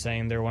like we've been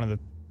saying, they're one of the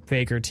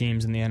faker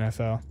teams in the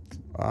NFL.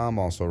 I'm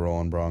also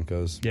rolling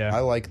Broncos. Yeah. I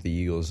like the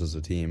Eagles as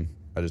a team.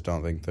 I just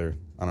don't think they're,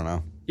 I don't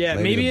know. Yeah,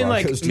 maybe the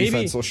Broncos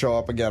defense will show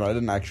up again. I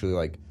didn't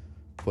actually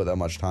put that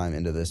much time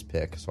into this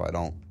pick, so I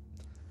don't.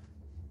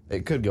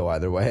 It could go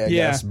either way, I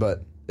guess,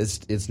 but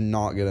it's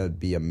not going to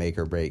be a make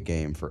or break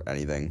game for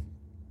anything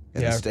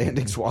in the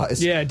standings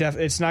wise. Yeah,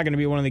 it's not going to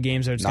be one of the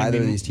games that's going to be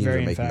neither of these teams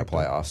very are making the impactful.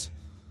 playoffs.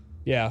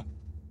 Yeah.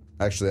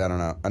 Actually, I don't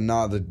know.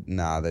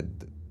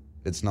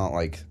 It's not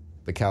like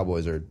the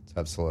Cowboys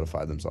have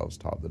solidified themselves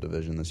top of the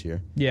division this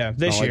year. Yeah,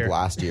 this not year. Like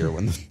last year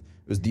when it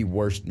was the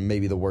worst,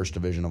 maybe the worst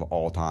division of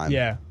all time.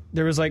 Yeah.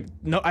 There was I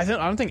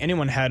don't think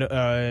anyone had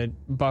a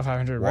above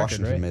 500 record,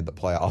 Washington right? made the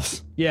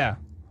playoffs. Yeah.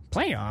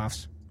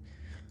 Playoffs.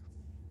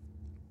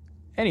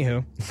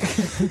 Anywho.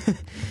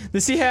 The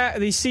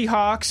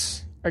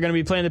Seahawks are going to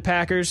be playing the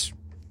Packers,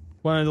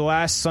 one of the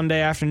last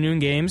Sunday afternoon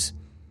games.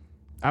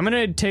 I'm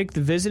going to take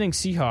the visiting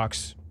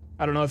Seahawks.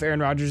 I don't know if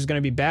Aaron Rodgers is going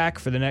to be back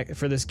for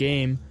this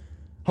game.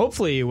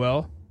 Hopefully he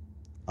will.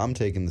 I'm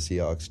taking the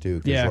Seahawks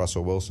too because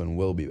Russell Wilson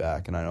will be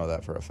back, and I know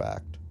that for a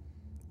fact.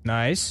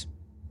 Nice.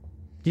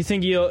 Do you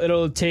think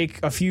it'll take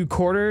a few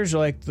quarters, or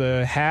like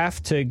the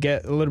half, to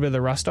get a little bit of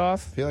the rust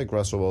off? I feel like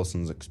Russell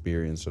Wilson's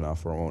experienced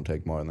enough where it won't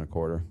take more than a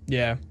quarter.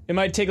 Yeah. It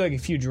might take like a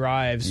few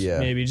drives,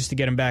 maybe, just to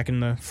get him back in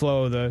the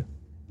flow of the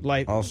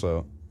light.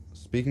 Also,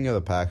 speaking of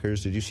the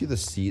Packers, did you see the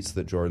seats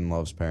that Jordan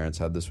Love's parents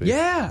had this week?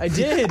 Yeah, I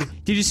did.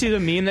 Did you see the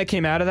meme that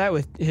came out of that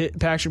with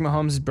Patrick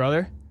Mahomes'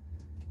 brother?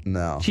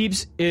 No.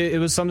 It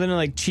was something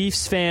like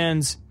Chiefs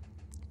fans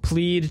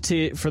plead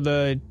for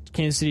the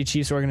Kansas City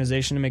Chiefs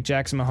organization to make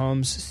Jackson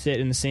Mahomes sit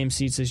in the same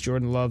seats as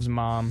Jordan Love's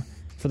mom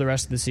for the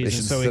rest of the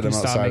season, so he can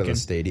stop making the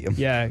stadium.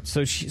 Yeah,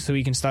 so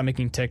he can stop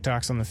making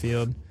TikToks on the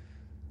field.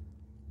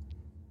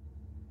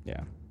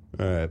 Yeah.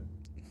 All right.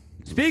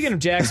 Speaking of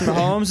Jackson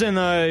Mahomes and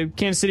the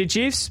Kansas City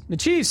Chiefs, the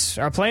Chiefs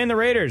are playing the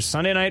Raiders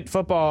Sunday Night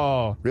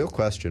Football. Real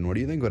question: what do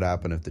you think would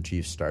happen if the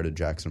Chiefs started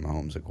Jackson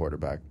Mahomes at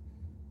quarterback?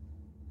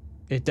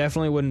 It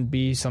definitely wouldn't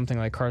be something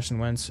like Carson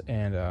Wentz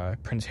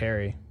and Prince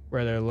Harry,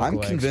 where they're lookalikes.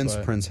 I'm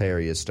convinced Prince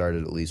Harry has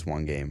started at least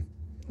one game.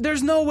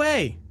 There's no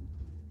way.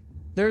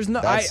 There's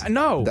no.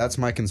 No. That's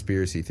my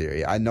conspiracy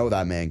theory. I know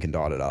that man can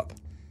dot it up.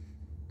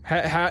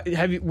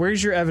 Have you?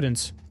 Where's your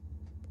evidence?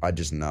 I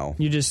just know.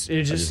 It's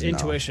just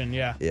intuition.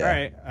 Yeah. Yeah. All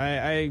right.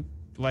 I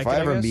like. If it, I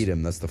ever guess. meet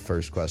him, that's the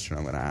first question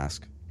I'm going to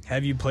ask.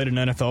 Have you played an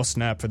NFL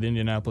snap for the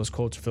Indianapolis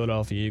Colts or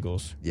Philadelphia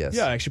Eagles? Yes.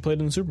 Yeah, I actually played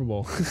in the Super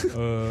Bowl.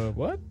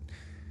 What?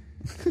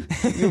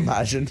 Can you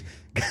imagine?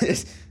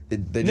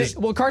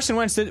 Well, Carson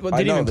Wentz didn't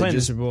even play in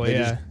the Super Bowl.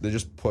 They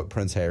just put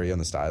Prince Harry on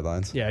the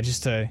sidelines. Yeah,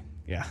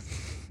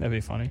 that'd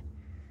be funny.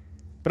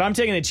 But I'm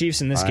taking the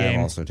Chiefs in this game.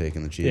 I'm also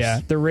taking the Chiefs. Yeah,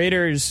 the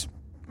Raiders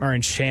are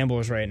in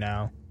shambles right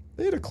now.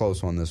 They had a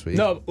close one this week.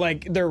 No,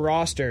 like their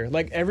roster,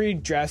 like every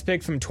draft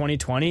pick from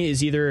 2020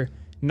 is either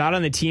not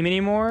on the team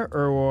anymore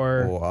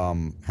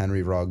or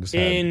Henry Ruggs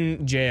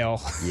in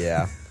jail.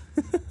 Yeah,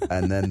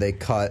 and then they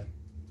cut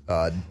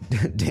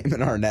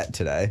Damon Arnett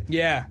today.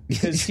 Yeah,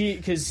 because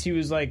he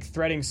was like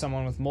threatening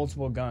someone with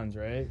multiple guns,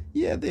 right?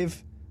 Yeah, they've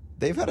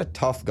had a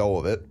tough go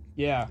of it.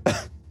 Yeah.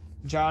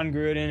 John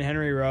Gruden,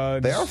 Henry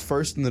Ruggs. They are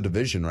first in the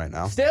division right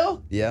now.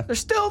 Still? Yeah. They're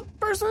still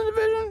first in the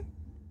division?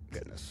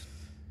 Goodness.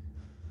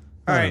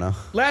 All I don't right. know.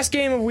 Last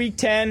game of Week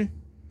 10.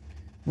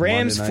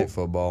 Rams. Monday Night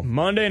Football.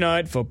 Monday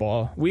Night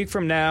Football. Week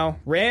from now.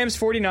 Rams,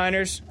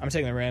 49ers. I'm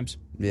taking the Rams.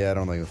 Yeah, I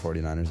don't think the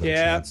 49ers have a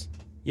chance.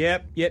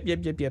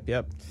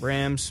 Yep.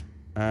 Rams.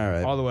 All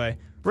right. All the way.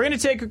 We're going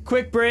to take a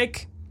quick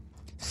break.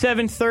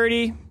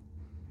 7:30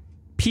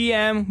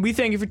 p.m. We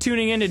thank you for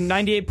tuning in to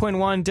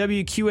 98.1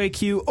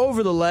 WQAQ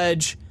Over the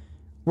Ledge.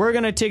 We're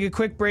going to take a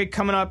quick break.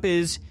 Coming up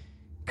is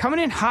Coming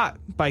In Hot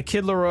by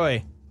Kid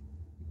Laroi.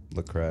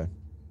 Lecrae.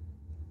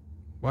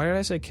 Why did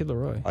I say Kid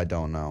Laroi? I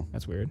don't know.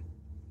 That's weird.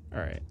 All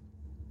right.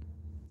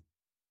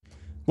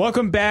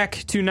 Welcome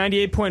back to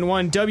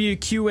 98.1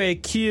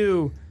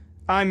 WQAQ.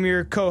 I'm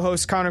your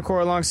co-host, Connor Core,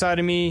 alongside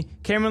of me,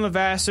 Cameron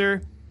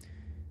Lavasser.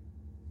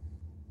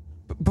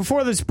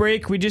 Before this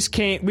break, we just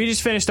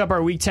finished up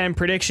our Week 10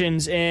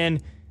 predictions,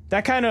 and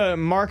that kind of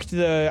marked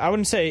I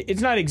wouldn't say,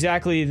 it's not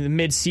exactly the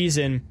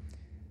mid-season,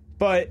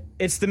 but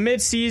it's the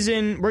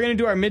mid-season. We're going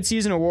to do our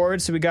mid-season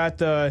awards. So we got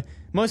the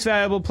most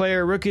valuable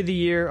player, rookie of the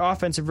year,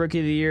 offensive rookie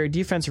of the year,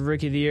 defensive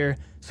rookie of the year,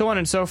 so on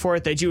and so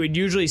forth, that you would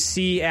usually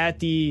see at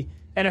the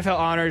NFL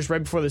honors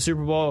right before the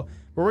Super Bowl.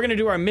 But we're going to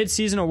do our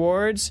mid-season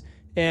awards,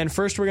 and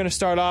first we're going to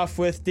start off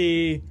with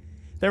MVP.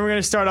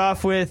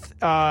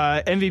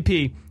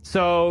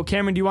 So,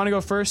 Cameron, do you want to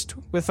go first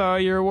with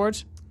your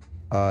awards?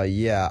 For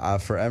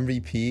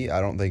MVP,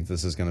 I don't think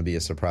this is going to be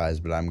a surprise,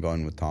 but I'm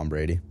going with Tom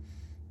Brady.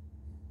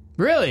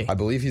 Really? I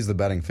believe he's the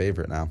betting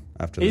favorite now.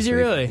 After this Is he week.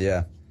 really?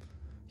 Yeah.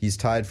 He's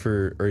tied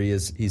for, or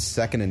he's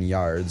second in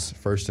yards,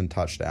 first in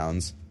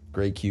touchdowns,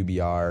 great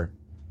QBR.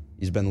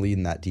 He's been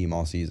leading that team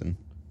all season,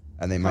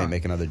 and they might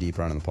make another deep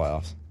run in the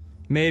playoffs.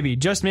 Maybe,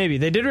 just maybe.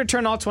 They did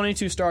return all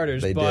 22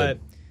 starters, but did.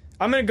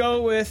 I'm going to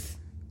go with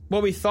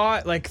what we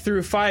thought, like,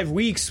 through 5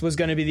 weeks was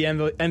going to be the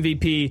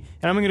MVP,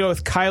 and I'm going to go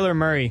with Kyler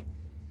Murray.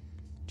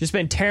 Just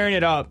been tearing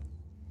it up.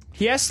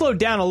 He has slowed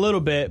down a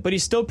little bit, but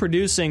he's still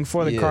producing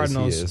for the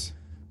Cardinals. He is.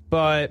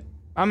 But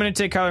I'm going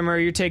to take Kyler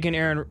Murray. You're taking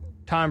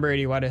Tom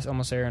Brady. Why did I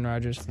almost say Aaron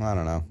Rodgers? I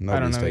don't know.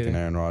 Nobody's taking either.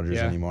 Aaron Rodgers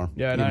anymore.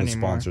 Yeah, Even not the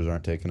anymore. sponsors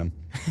aren't taking him.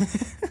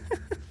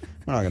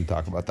 We're not going to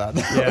talk about that.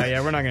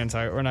 Yeah, we're not going to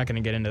talk. We're not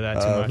going to get into that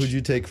too much. Who'd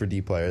you take for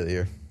D Player of the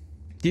Year?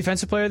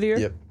 Defensive Player of the Year?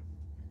 Yep.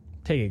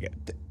 Take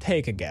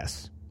a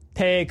guess.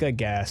 Take a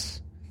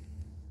guess.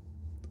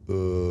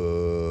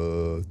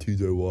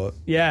 TJ Watt.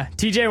 Yeah,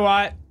 TJ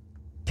Watt,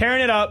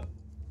 tearing it up.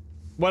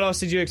 What else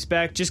did you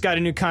expect? Just got a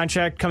new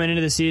contract coming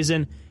into the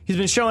season. He's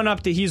been showing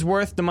up that he's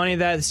worth the money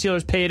that the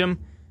Steelers paid him.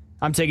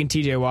 I'm taking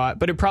TJ Watt,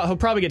 but he'll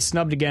probably get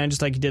snubbed again,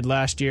 just like he did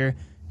last year.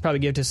 Probably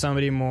give it to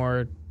somebody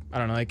more, I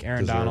don't know, like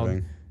Aaron Deserving.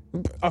 Donald.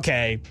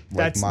 Okay,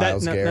 Like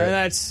Myles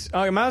Garrett.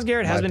 Myles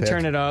Garrett has My been pick.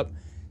 turning it up.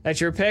 That's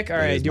your pick. All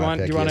That right, is do you my want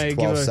pick. to He has give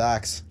 12 a?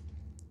 sacks.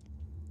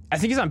 I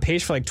think he's on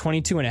pace for like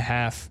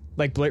 22.5,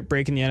 like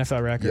breaking the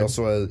NFL record.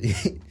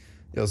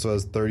 He also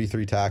has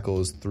 33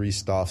 tackles, 3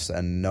 stuffs,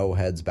 and no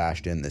heads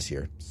bashed in this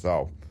year.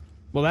 So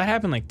Well, that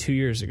happened like 2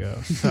 years ago,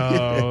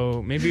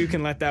 so maybe you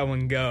can let that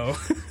one go.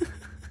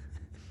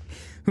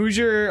 Who's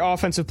your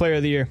offensive player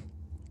of the year?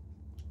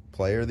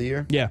 Player of the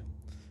Year? Yeah.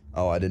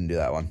 Oh, I didn't do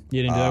that one.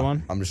 You didn't do that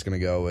one? I'm just going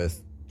to go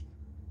with...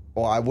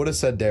 Well, I would have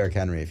said Derrick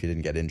Henry if he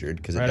didn't get injured,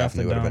 because it Right off the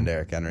definitely would have been dome.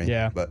 Derrick Henry.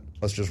 Yeah. But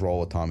let's just roll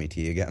with Tommy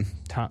T again.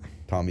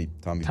 Tommy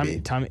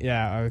B.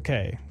 Yeah,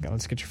 okay.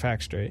 Let's get your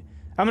facts straight.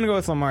 I'm going to go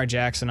with Lamar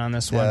Jackson on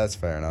this one. Yeah, that's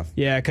fair enough.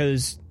 Yeah,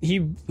 because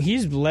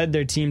he's led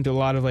their team to a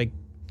lot of like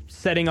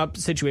setting up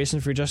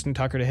situations for Justin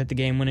Tucker to hit the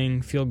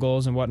game-winning field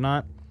goals and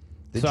whatnot.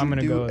 Did So you I'm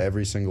gonna do go-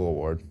 every single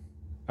award?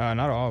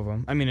 Not all of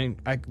them. I mean,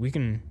 we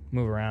can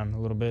move around a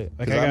little bit.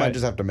 Like Because I might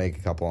just have to make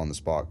a couple on the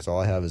spot, because all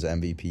I have is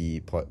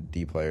MVP,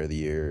 D Player of the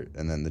Year,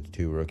 and then the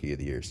 2 Rookie of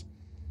the Years.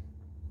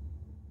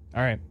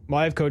 All right. Well,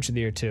 I have Coach of the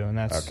Year too, and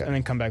Okay.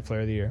 then Comeback Player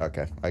of the Year.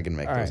 Okay, I can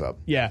make All those right. up.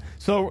 Yeah.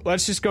 So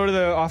let's just go to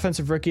the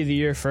Offensive Rookie of the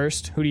Year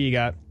first. Who do you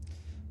got?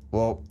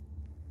 Well,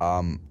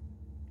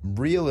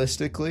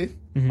 realistically,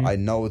 I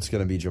know it's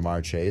going to be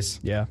Jamar Chase.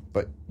 Yeah.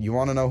 But you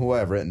want to know who I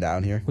have written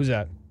down here? Who's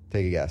that?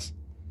 Take a guess.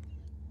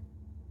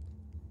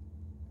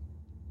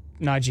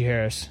 Najee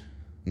Harris.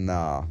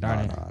 No,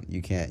 Darn it.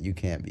 you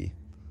can't be.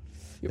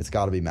 It's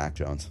got to be Mac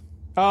Jones.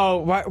 Oh,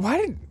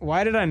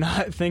 why did I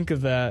not think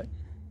of that?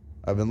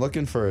 I've been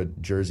looking for a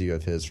jersey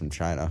of his from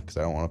China because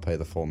I don't want to pay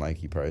the full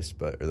Nike price,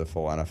 or the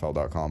full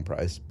NFL.com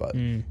price. But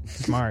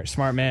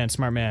Smart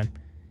man.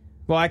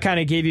 Well, I kind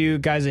of gave you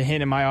guys a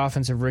hint in my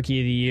Offensive Rookie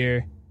of the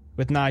Year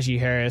with Najee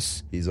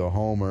Harris. he's a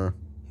homer.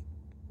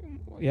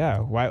 Yeah,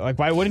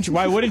 why wouldn't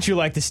you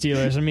like the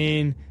Steelers? I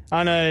mean,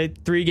 on a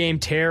 3-game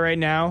tear right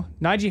now,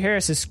 Najee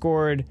Harris has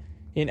scored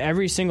in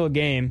every single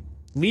game,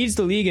 leads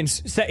the league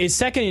is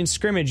second in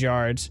scrimmage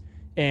yards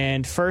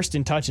and first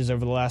in touches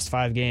over the last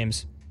 5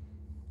 games.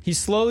 He's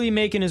slowly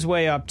making his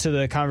way up to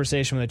the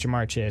conversation with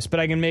Jamar Chase, but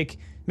I can make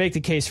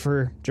the case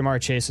for Jamar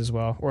Chase as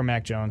well, or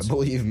Mac Jones. I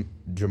believe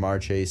Jamar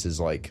Chase is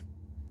like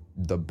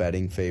the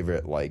betting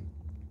favorite. Like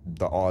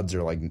the odds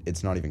are like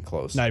it's not even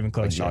close. Not even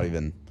close, Like, not yeah.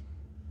 even.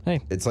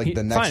 Hey, It's like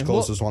the next fine, well-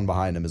 closest one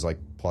behind him is like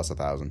plus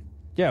 1,000.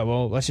 Yeah,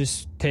 well, let's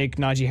just take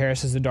Najee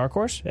Harris as the dark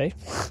horse. Hey,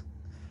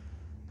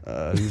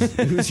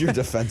 Who's your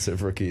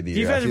defensive rookie of the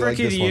year? Defensive I feel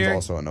rookie like of this the year.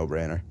 one's also a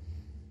no-brainer.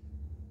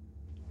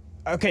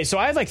 okay, so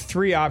I had like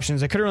 3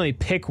 options. I couldn't really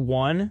pick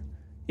one.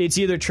 It's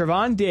either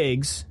Trevon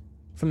Diggs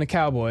from the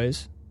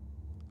Cowboys,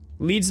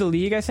 leads the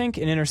league, I think,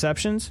 in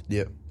interceptions.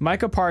 Yep.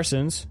 Micah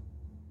Parsons,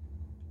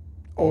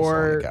 Also on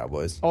or the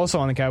Cowboys. also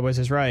on the Cowboys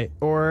is right,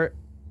 or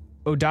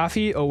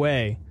Odafe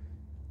Owe.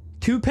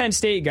 2 Penn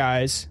State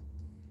guys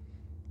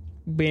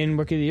being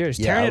rookie of the years,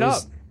 tearing it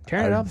up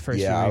the first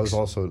few weeks. I was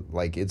also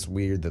like, it's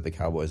weird that the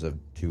Cowboys have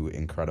 2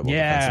 incredible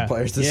yeah, defensive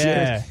players this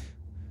yeah. year.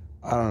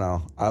 I don't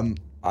know.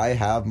 I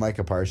have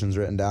Micah Parsons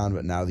written down,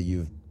 but now that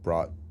you've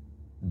brought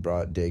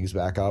Diggs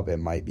back up, it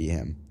might be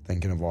him.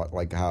 Thinking of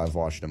how I've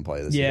watched him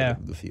play this year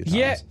a few times.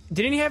 Yeah,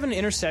 didn't he have an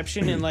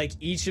interception in like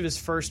each of his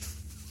first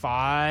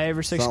 5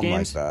 or 6 Something like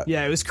games? that.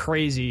 Yeah, it was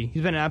crazy.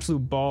 He's been an absolute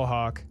ball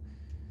hawk.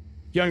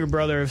 Younger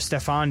brother of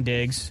Stephon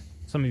Diggs.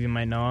 Some of you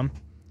might know him.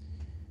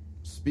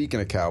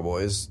 Speaking of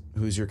Cowboys,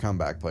 who's your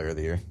comeback player of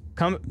the year?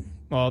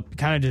 Well,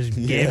 kind of just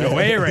gave it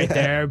away right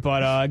there,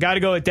 but I got to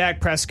go with Dak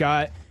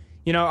Prescott.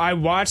 You know,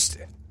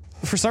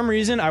 for some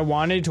reason, I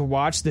wanted to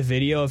watch the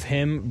video of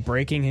him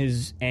breaking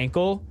his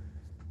ankle.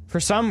 For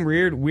some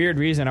weird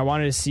reason, I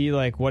wanted to see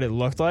like what it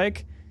looked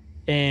like,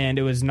 and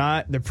it was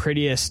not the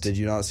prettiest. Did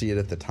you not see it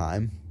at the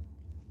time?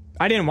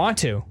 I didn't want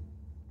to.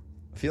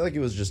 I feel like it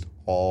was just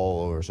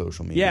all over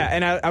social media. Yeah,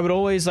 and I would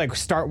always like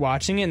start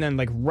watching it, and then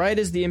like right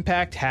as the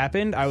impact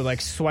happened, I would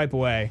like swipe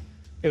away.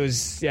 It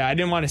was, I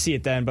didn't want to see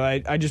it then,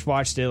 but I just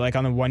watched it like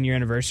on the 1-year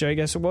anniversary, I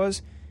guess it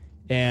was.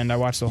 And I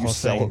watched the whole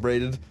thing.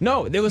 Celebrated?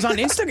 No, it was on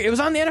Instagram. It was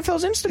on the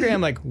NFL's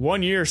Instagram, like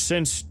 1 year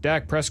since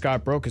Dak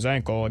Prescott broke his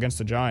ankle against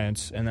the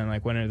Giants, and then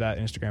like went into that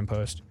Instagram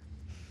post.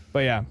 But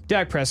yeah,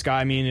 Dak Prescott,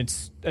 I mean,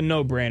 it's a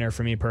no-brainer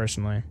for me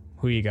personally.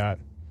 Who you got?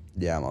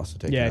 Yeah, I'm also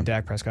taking him.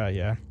 Dak Prescott,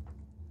 yeah.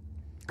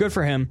 Good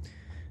for him.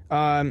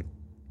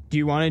 Do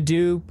you want to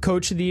do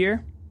Coach of the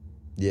Year?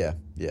 Yeah.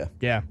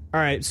 Yeah. All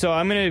right, so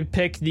I'm going to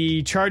pick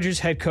the Chargers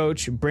head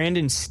coach,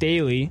 Brandon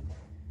Staley.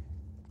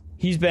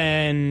 He's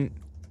been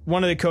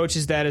one of the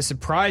coaches that has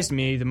surprised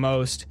me the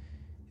most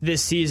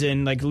this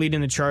season, like leading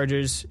the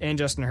Chargers and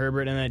Justin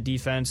Herbert in that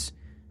defense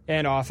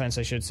and offense,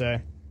 I should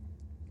say,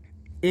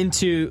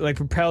 into like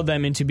propelled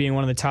them into being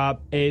one of the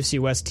top AFC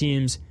West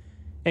teams,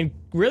 and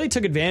really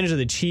took advantage of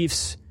the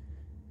Chiefs'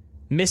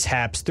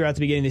 mishaps throughout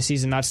the beginning of the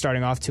season, not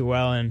starting off too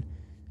well, and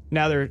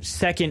now they're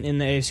second in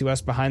the AFC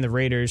West behind the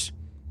Raiders.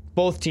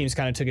 Both teams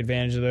kind of took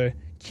advantage of the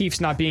Chiefs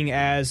not being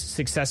as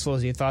successful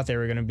as you thought they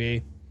were going to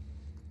be.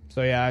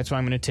 So yeah, that's why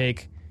I'm going to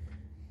take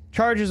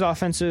Chargers head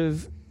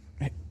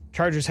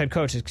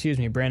coach,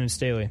 Brandon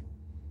Staley.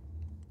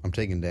 I'm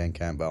taking Dan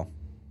Campbell.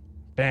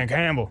 Dan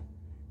Campbell.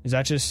 Is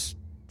that just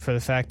for the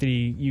fact that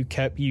you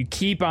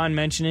keep on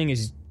mentioning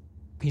he's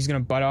going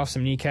to butt off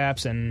some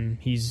kneecaps and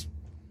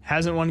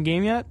hasn't won a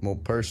game yet? Well,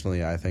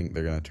 personally, I think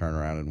they're going to turn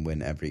around and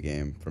win every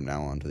game from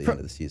now on to the end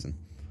of the season.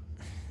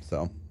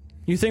 So,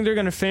 you think they're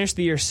going to finish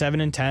the year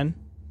 7-10?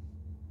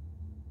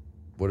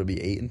 Would it be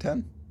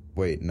 8-10?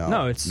 Wait, no.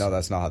 No,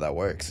 that's not how that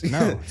works.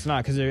 No, it's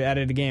not, because they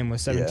added a game with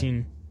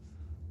 17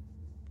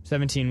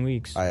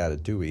 weeks. I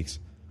added 2 weeks.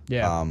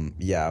 Yeah. I'm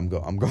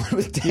going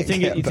with Dan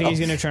Campbell. You think he's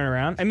going to turn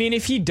around? I mean,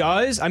 if he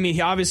does,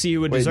 he obviously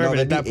would deserve it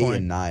at that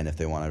point. 8-9 if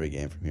they won every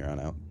game from here on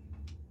out.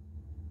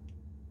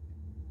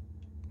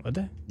 Would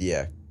they?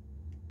 Yeah,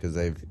 because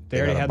they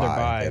already had their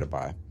bye. They had a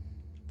bye.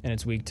 And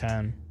it's week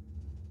 10.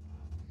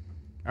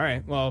 All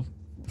right, well,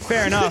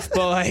 fair enough,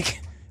 but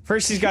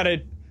first he's got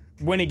to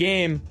win a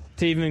game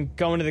to even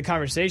go into the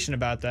conversation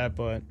about that.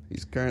 But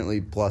he's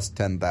currently plus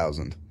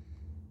 10,000.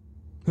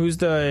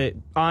 Who's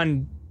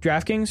on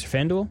DraftKings,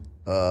 FanDuel?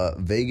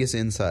 Vegas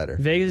Insider.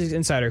 Vegas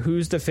Insider.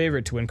 Who's the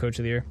favorite to win Coach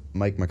of the Year?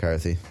 Mike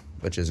McCarthy,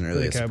 which isn't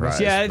really a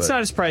surprise. Yeah, it's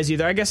not a surprise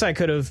either. I guess I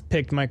could have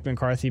picked Mike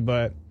McCarthy,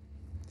 but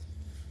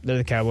they're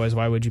the Cowboys.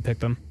 Why would you pick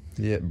them?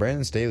 Yeah,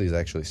 Brandon Staley's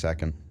actually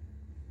second.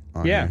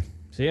 Yeah. Here.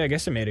 So yeah, I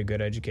guess I made a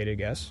good educated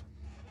guess.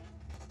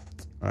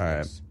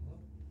 All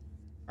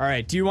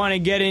right. Do you want to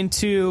get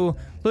into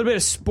a little bit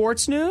of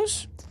sports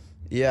news?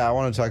 Yeah, I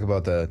want to talk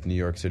about the New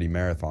York City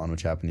Marathon,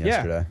 which happened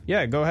yesterday.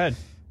 Yeah, go ahead.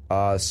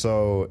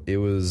 So it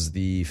was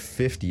the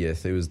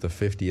 50th. It was the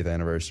 50th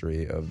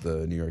anniversary of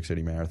the New York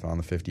City Marathon,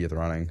 the 50th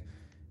running,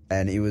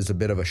 and it was a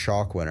bit of a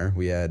shock winner.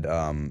 We had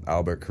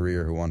Albert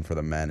Carrier, who won for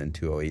the men in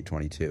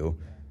 2:08:22.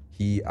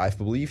 I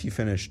believe he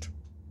finished.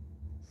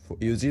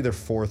 It was either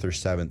 4th or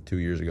 7th 2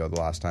 years ago.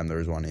 The last time there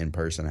was one in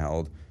person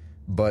held.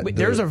 But wait,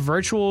 there's a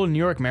virtual New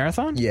York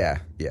Marathon? Yeah.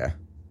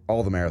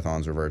 All the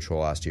marathons were virtual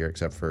last year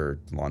except for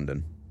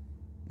London,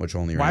 which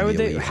only. Why would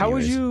they? How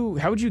would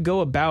you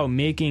go about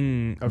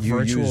making a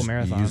virtual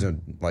marathon? You use a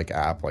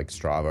app like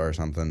Strava or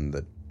something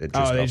that it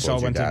just they just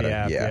all went data. to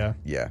the app.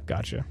 Yeah.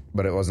 Gotcha.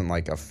 But it wasn't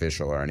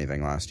official or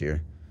anything last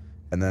year.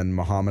 And then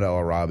Muhammad El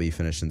Arabi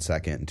finished in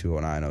second in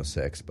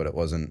 2:09:06, but it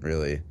wasn't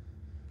really.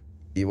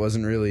 It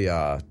wasn't really.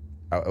 I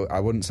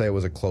wouldn't say it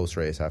was a close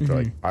race.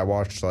 After I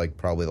watched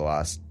probably the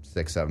last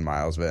 6-7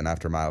 miles of it, and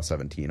after mile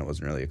 17, it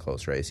wasn't really a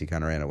close race. He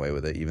kind of ran away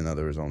with it, even though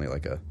there was only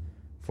a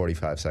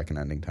 45-second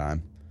ending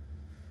time.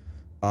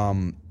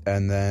 And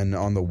then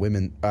on the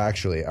women,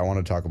 actually, I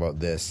want to talk about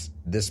this.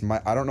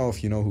 I don't know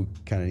if you know who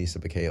Kenenisa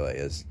Bekele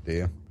is. Do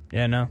you?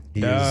 Yeah, no.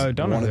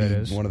 Don't know who that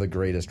is. One of the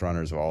greatest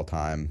runners of all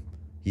time.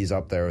 He's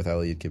up there with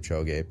Eliud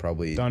Kipchoge.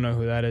 Probably. Don't know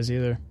who that is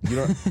either.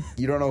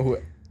 You don't know who.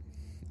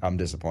 I'm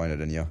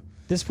disappointed in you.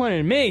 Disappointed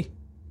in me?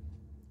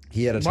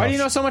 He had a. Why do you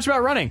know so much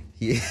about running?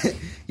 He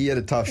had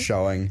a tough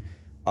showing.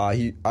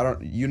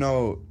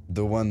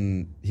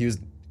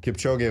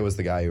 Kipchoge was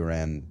the guy who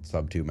ran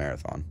sub-2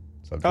 marathon.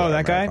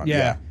 That guy?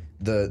 Yeah.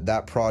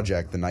 That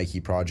project, the Nike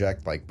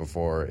project,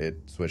 before it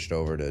switched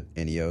over to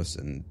Ineos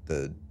and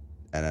the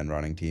NN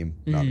running team.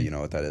 Mm-hmm. You know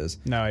what that is?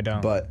 No, I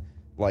don't. But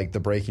the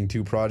Breaking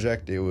 2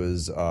 project, it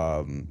was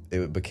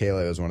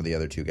Bekele was one of the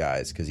other two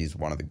guys because he's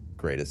one of the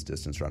greatest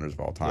distance runners of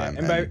all time.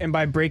 Yeah. And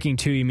by Breaking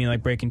 2, you mean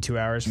breaking 2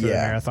 hours for the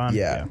marathon?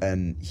 Yeah.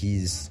 And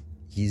he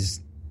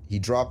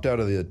dropped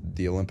out of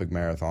the Olympic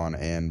marathon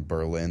and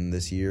Berlin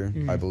this year,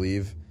 I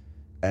believe,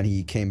 and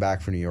he came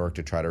back for New York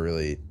to try to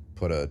really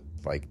put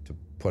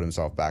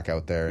himself back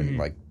out there and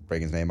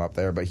bring his name up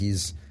there. But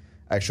he's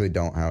actually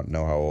don't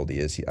know how old he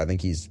is. I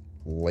think he's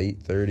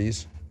late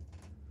 30s.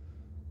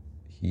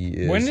 He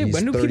is. When do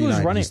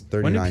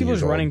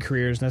people's running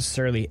careers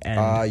necessarily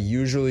end?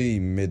 Usually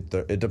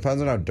it depends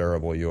on how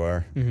durable you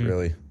are,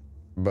 really.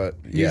 But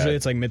usually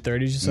it's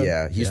mid-30s. You said?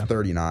 Yeah, he's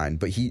 39,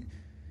 but he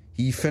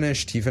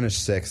finished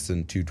 6th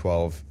in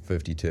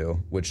 2:12:52,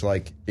 which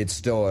it's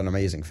still an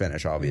amazing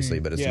finish, obviously,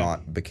 but it's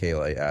not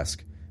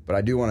Bekele-esque. But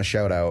I do want to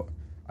shout out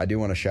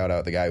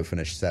the guy who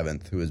finished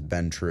 7th, who is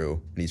Ben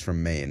True, and he's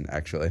from Maine,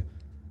 actually.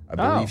 I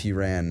believe he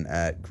ran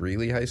at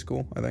Greeley High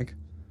School, I think.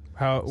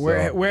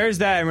 Where is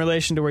that in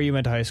relation to where you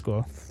went to high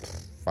school?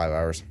 5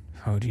 hours.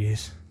 Oh,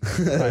 jeez.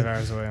 5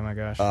 hours away, oh my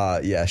gosh.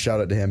 Yeah, shout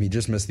out to him. He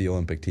just missed the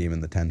Olympic team in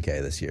the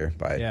 10K this year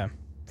by a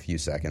few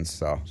seconds.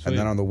 So, Sweet. And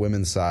then on the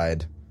women's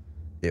side,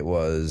 it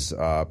was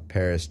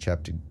Paris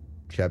Cheer.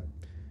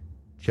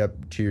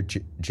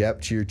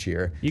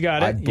 You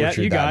got it. I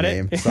butchered you that got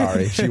name. it.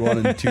 Sorry. She won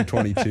in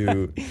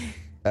 2:22.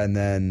 And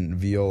then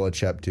Viola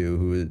Cheptu,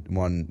 who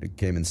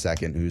came in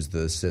second, who's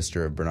the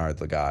sister of Bernard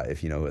Lagat,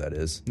 if you know who that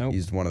is. Nope.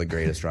 He's one of the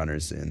greatest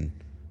runners in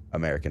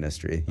American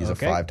history. He's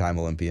Okay. a 5-time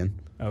Olympian.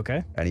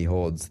 Okay. And he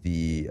holds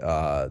the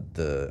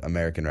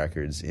American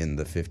records in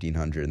the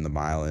 1,500 in the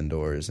mile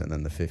indoors, and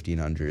then the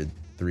 1,500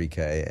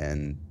 3K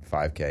and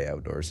 5K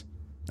outdoors.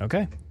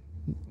 Okay.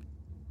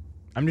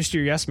 I'm just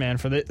your yes man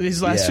for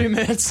these last Yeah. few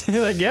minutes.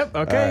 Like, yep,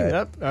 okay, All right.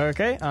 yep,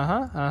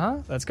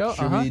 okay, let's go.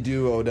 Should we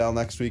do Odell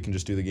next week and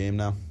just do the game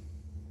now?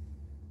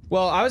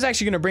 Well, I was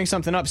actually going to bring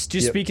something up.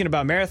 Just speaking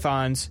about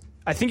marathons,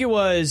 I think it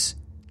was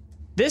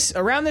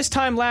around this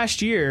time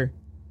last year,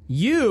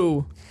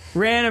 you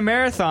ran a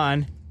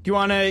marathon. Do you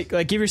want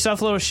to give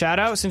yourself a little shout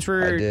out since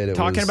we're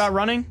talking about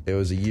running? It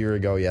was a year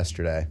ago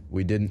yesterday.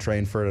 We didn't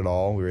train for it at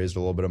all. We raised a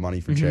little bit of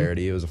money for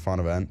charity. It was a fun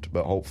event,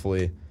 but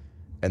hopefully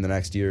in the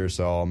next year or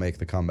so, I'll make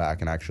the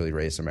comeback and actually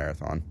race a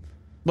marathon.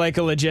 Like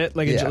a legit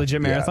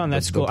marathon?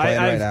 That's cool.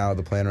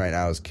 The plan right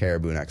now is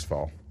Caribou next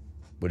fall.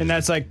 And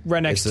that's like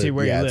right next to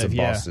where you live.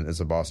 It's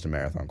a Boston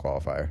Marathon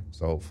qualifier,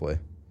 so hopefully.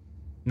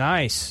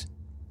 Nice.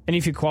 And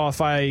if you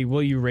qualify,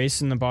 will you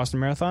race in the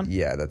Boston Marathon?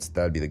 Yeah,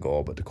 that'd be the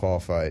goal. But to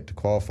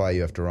qualify,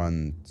 you have to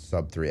run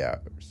sub 3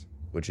 hours,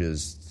 which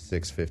is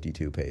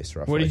 6:52 pace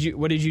roughly.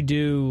 What did you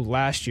do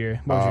last year?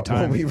 What was your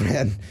time?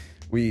 Well,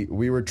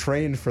 we were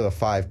trained for the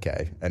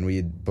 5K, and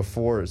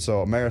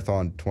a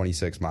marathon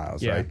 26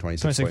 miles, right?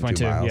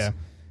 26.2 miles.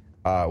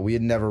 Yeah. We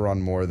had never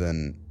run more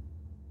than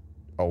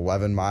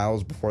 11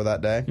 miles before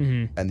that day,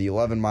 and the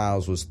 11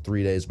 miles was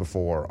 3 days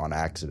before on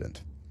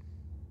accident.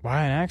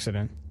 Why an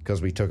accident?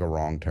 Because we took a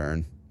wrong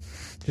turn.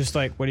 Just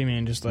like, what do you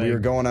mean? Just like we were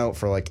going out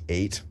for like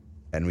 8,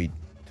 and we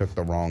took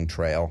the wrong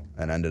trail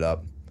and ended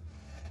up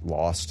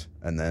lost.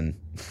 And then,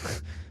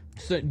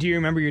 So, do you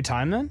remember your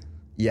time then?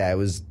 yeah, it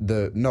was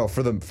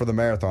for the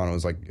marathon. It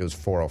was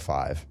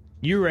 4:05.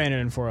 You ran it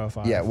in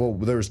 4:05. Yeah, well,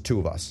 there was 2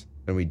 of us,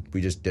 and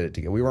we just did it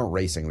together. We weren't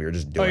racing. We were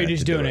just doing it. Oh, you're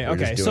just doing it.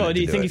 Okay. So, do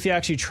you think if you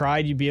actually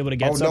tried, you'd be able to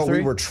get sub 3?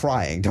 we were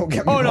trying. Don't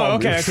get me wrong. Oh no. we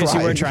Okay. were So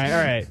you were trying.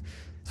 All right.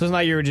 So it's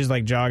not you were just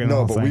like jogging.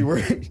 No, the whole but thing. we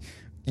were.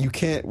 You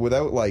can't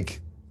without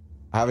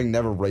having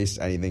never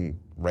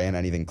ran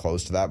anything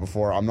close to that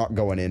before. I'm not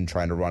going in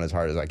trying to run as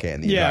hard as I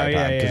can the entire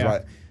time.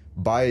 Because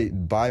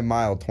by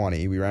mile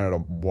 20, we ran out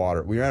of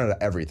water. We ran out of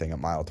everything at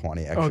mile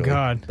 20. Actually, Oh,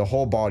 God. the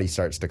whole body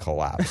starts to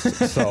collapse.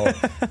 So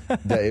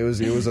it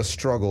was a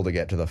struggle to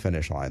get to the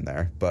finish line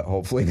there. But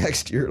hopefully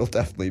next year it'll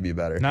definitely be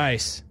better.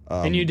 Nice.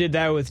 And you did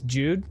that with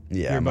Jude?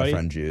 Yeah, your my buddy?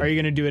 friend Jude. Are you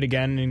going to do it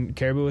again in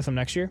Caribou with him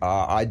next year?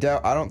 I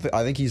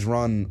think he's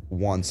run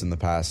once in the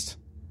past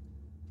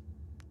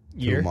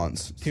Year? 2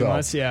 months. 2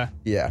 months. Yeah.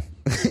 Yeah.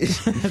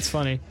 That's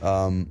funny.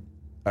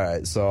 All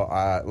right, so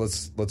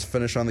let's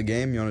finish on the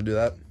game. You want to do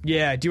that?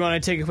 Yeah. Do you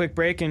want to take a quick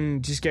break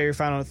and just get your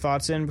final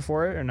thoughts in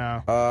before it, or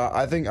no?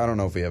 I don't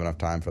know if we have enough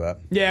time for that.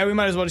 Yeah, we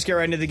might as well just get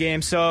right into the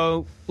game.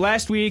 So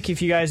last week,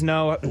 if you guys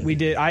know,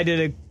 I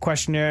did a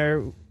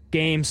questionnaire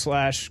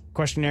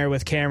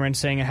with Cameron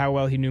saying how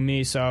well he knew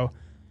me. So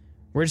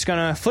we're just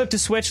gonna flip the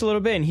switch a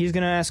little bit, and he's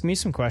gonna ask me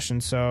some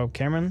questions. So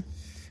Cameron,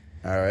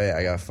 all right,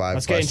 I got 5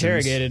 let's questions. get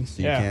interrogated.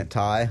 So you can't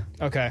tie.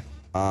 Okay.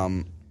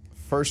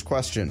 First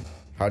question: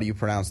 how do you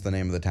pronounce the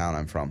name of the town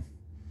I'm from?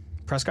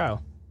 Presque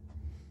Isle.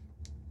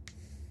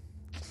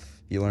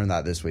 You learned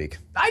that this week.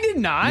 I did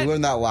not. You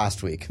learned that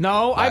last week.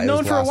 No, I've it known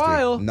was for a last week.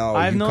 while. No,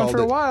 I've known for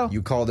a while.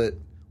 You called it.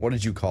 What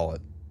did you call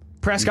it?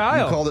 Presque You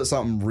Isle. called it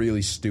something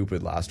really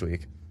stupid last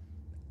week.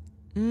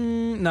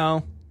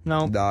 No.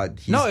 No,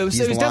 It was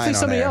definitely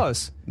somebody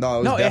else. No,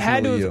 it was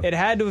definitely you. It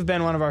had to have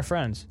been one of our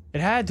friends.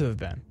 It had to have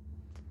been.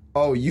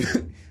 Oh, you.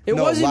 It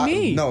wasn't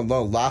me. No.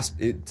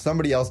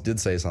 Somebody else did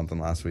say something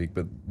last week,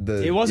 but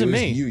It wasn't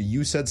me.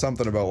 You said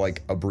something about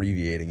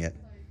abbreviating it.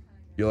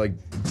 You're like,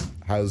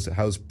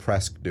 how's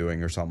Presque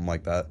doing or something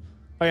like that.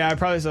 Oh yeah, I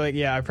probably was like,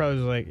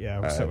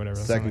 Right. whatever.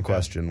 Second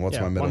question: what's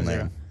my middle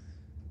name?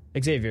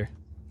 Xavier.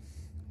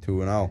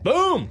 2-0.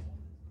 Boom.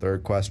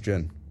 Third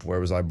question: where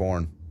was I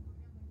born?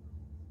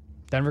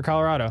 Denver,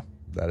 Colorado.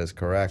 That is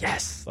correct.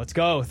 Yes. Let's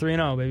go.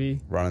 3-0, baby.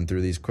 Running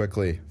through these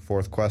quickly.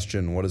 Fourth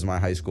question: what is my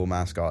high school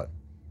mascot?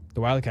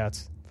 The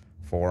Wildcats.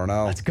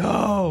 4-0. Let's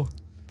go.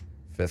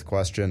 Fifth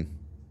question: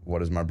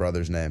 what is my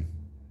brother's name?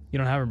 You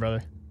don't have a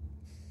brother.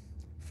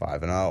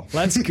 5-0.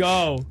 Let's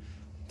go.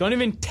 Don't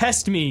even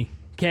test me,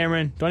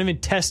 Cameron. Don't even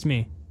test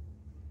me.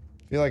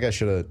 I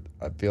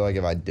feel like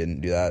if I didn't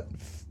do that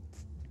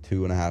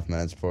 2.5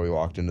 minutes before we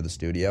walked into the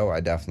studio, I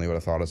definitely would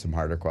have thought of some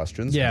harder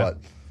questions. Yeah. But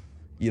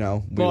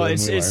Well,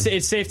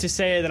 it's safe to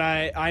say that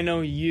I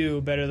know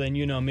you better than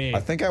you know me. I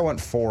think I went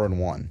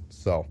 4-1.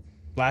 So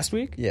last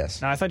week?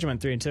 Yes. No, I thought you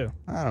went 3-2.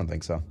 I don't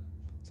think so.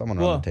 Someone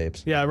run the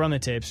tapes. Yeah, run the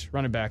tapes.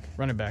 Run it back.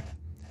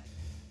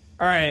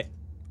 All right,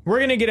 we're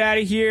gonna get out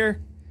of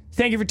here.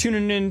 Thank you for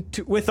tuning in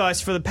with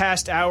us for the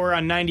past hour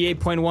on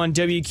 98.1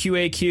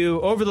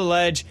 WQAQ Over the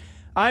Ledge.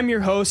 I'm your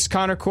host,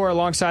 Connor Core,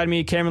 alongside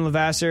me, Cameron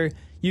Lavasser.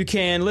 You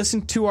can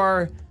listen to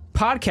our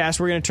podcast.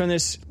 We're going to turn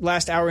this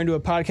last hour into a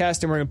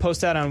podcast, and we're going to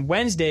post that on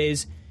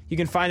Wednesdays. You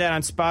can find that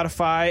on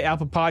Spotify,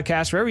 Apple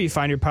Podcasts, wherever you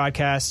find your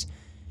podcasts.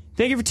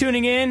 Thank you for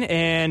tuning in,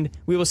 and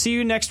we will see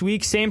you next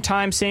week, same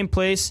time, same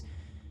place.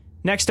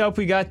 Next up,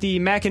 we got the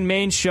Mac and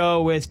Main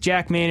show with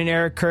Jack Main and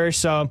Eric Kerr,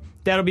 so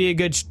that'll be a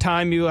good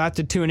time. You'll have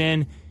to tune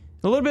in.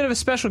 A little bit of a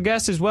special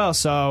guest as well,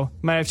 so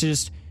might have to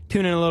just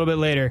tune in a little bit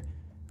later.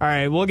 All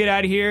right, we'll get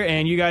out of here,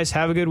 and you guys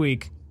have a good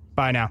week.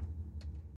 Bye now.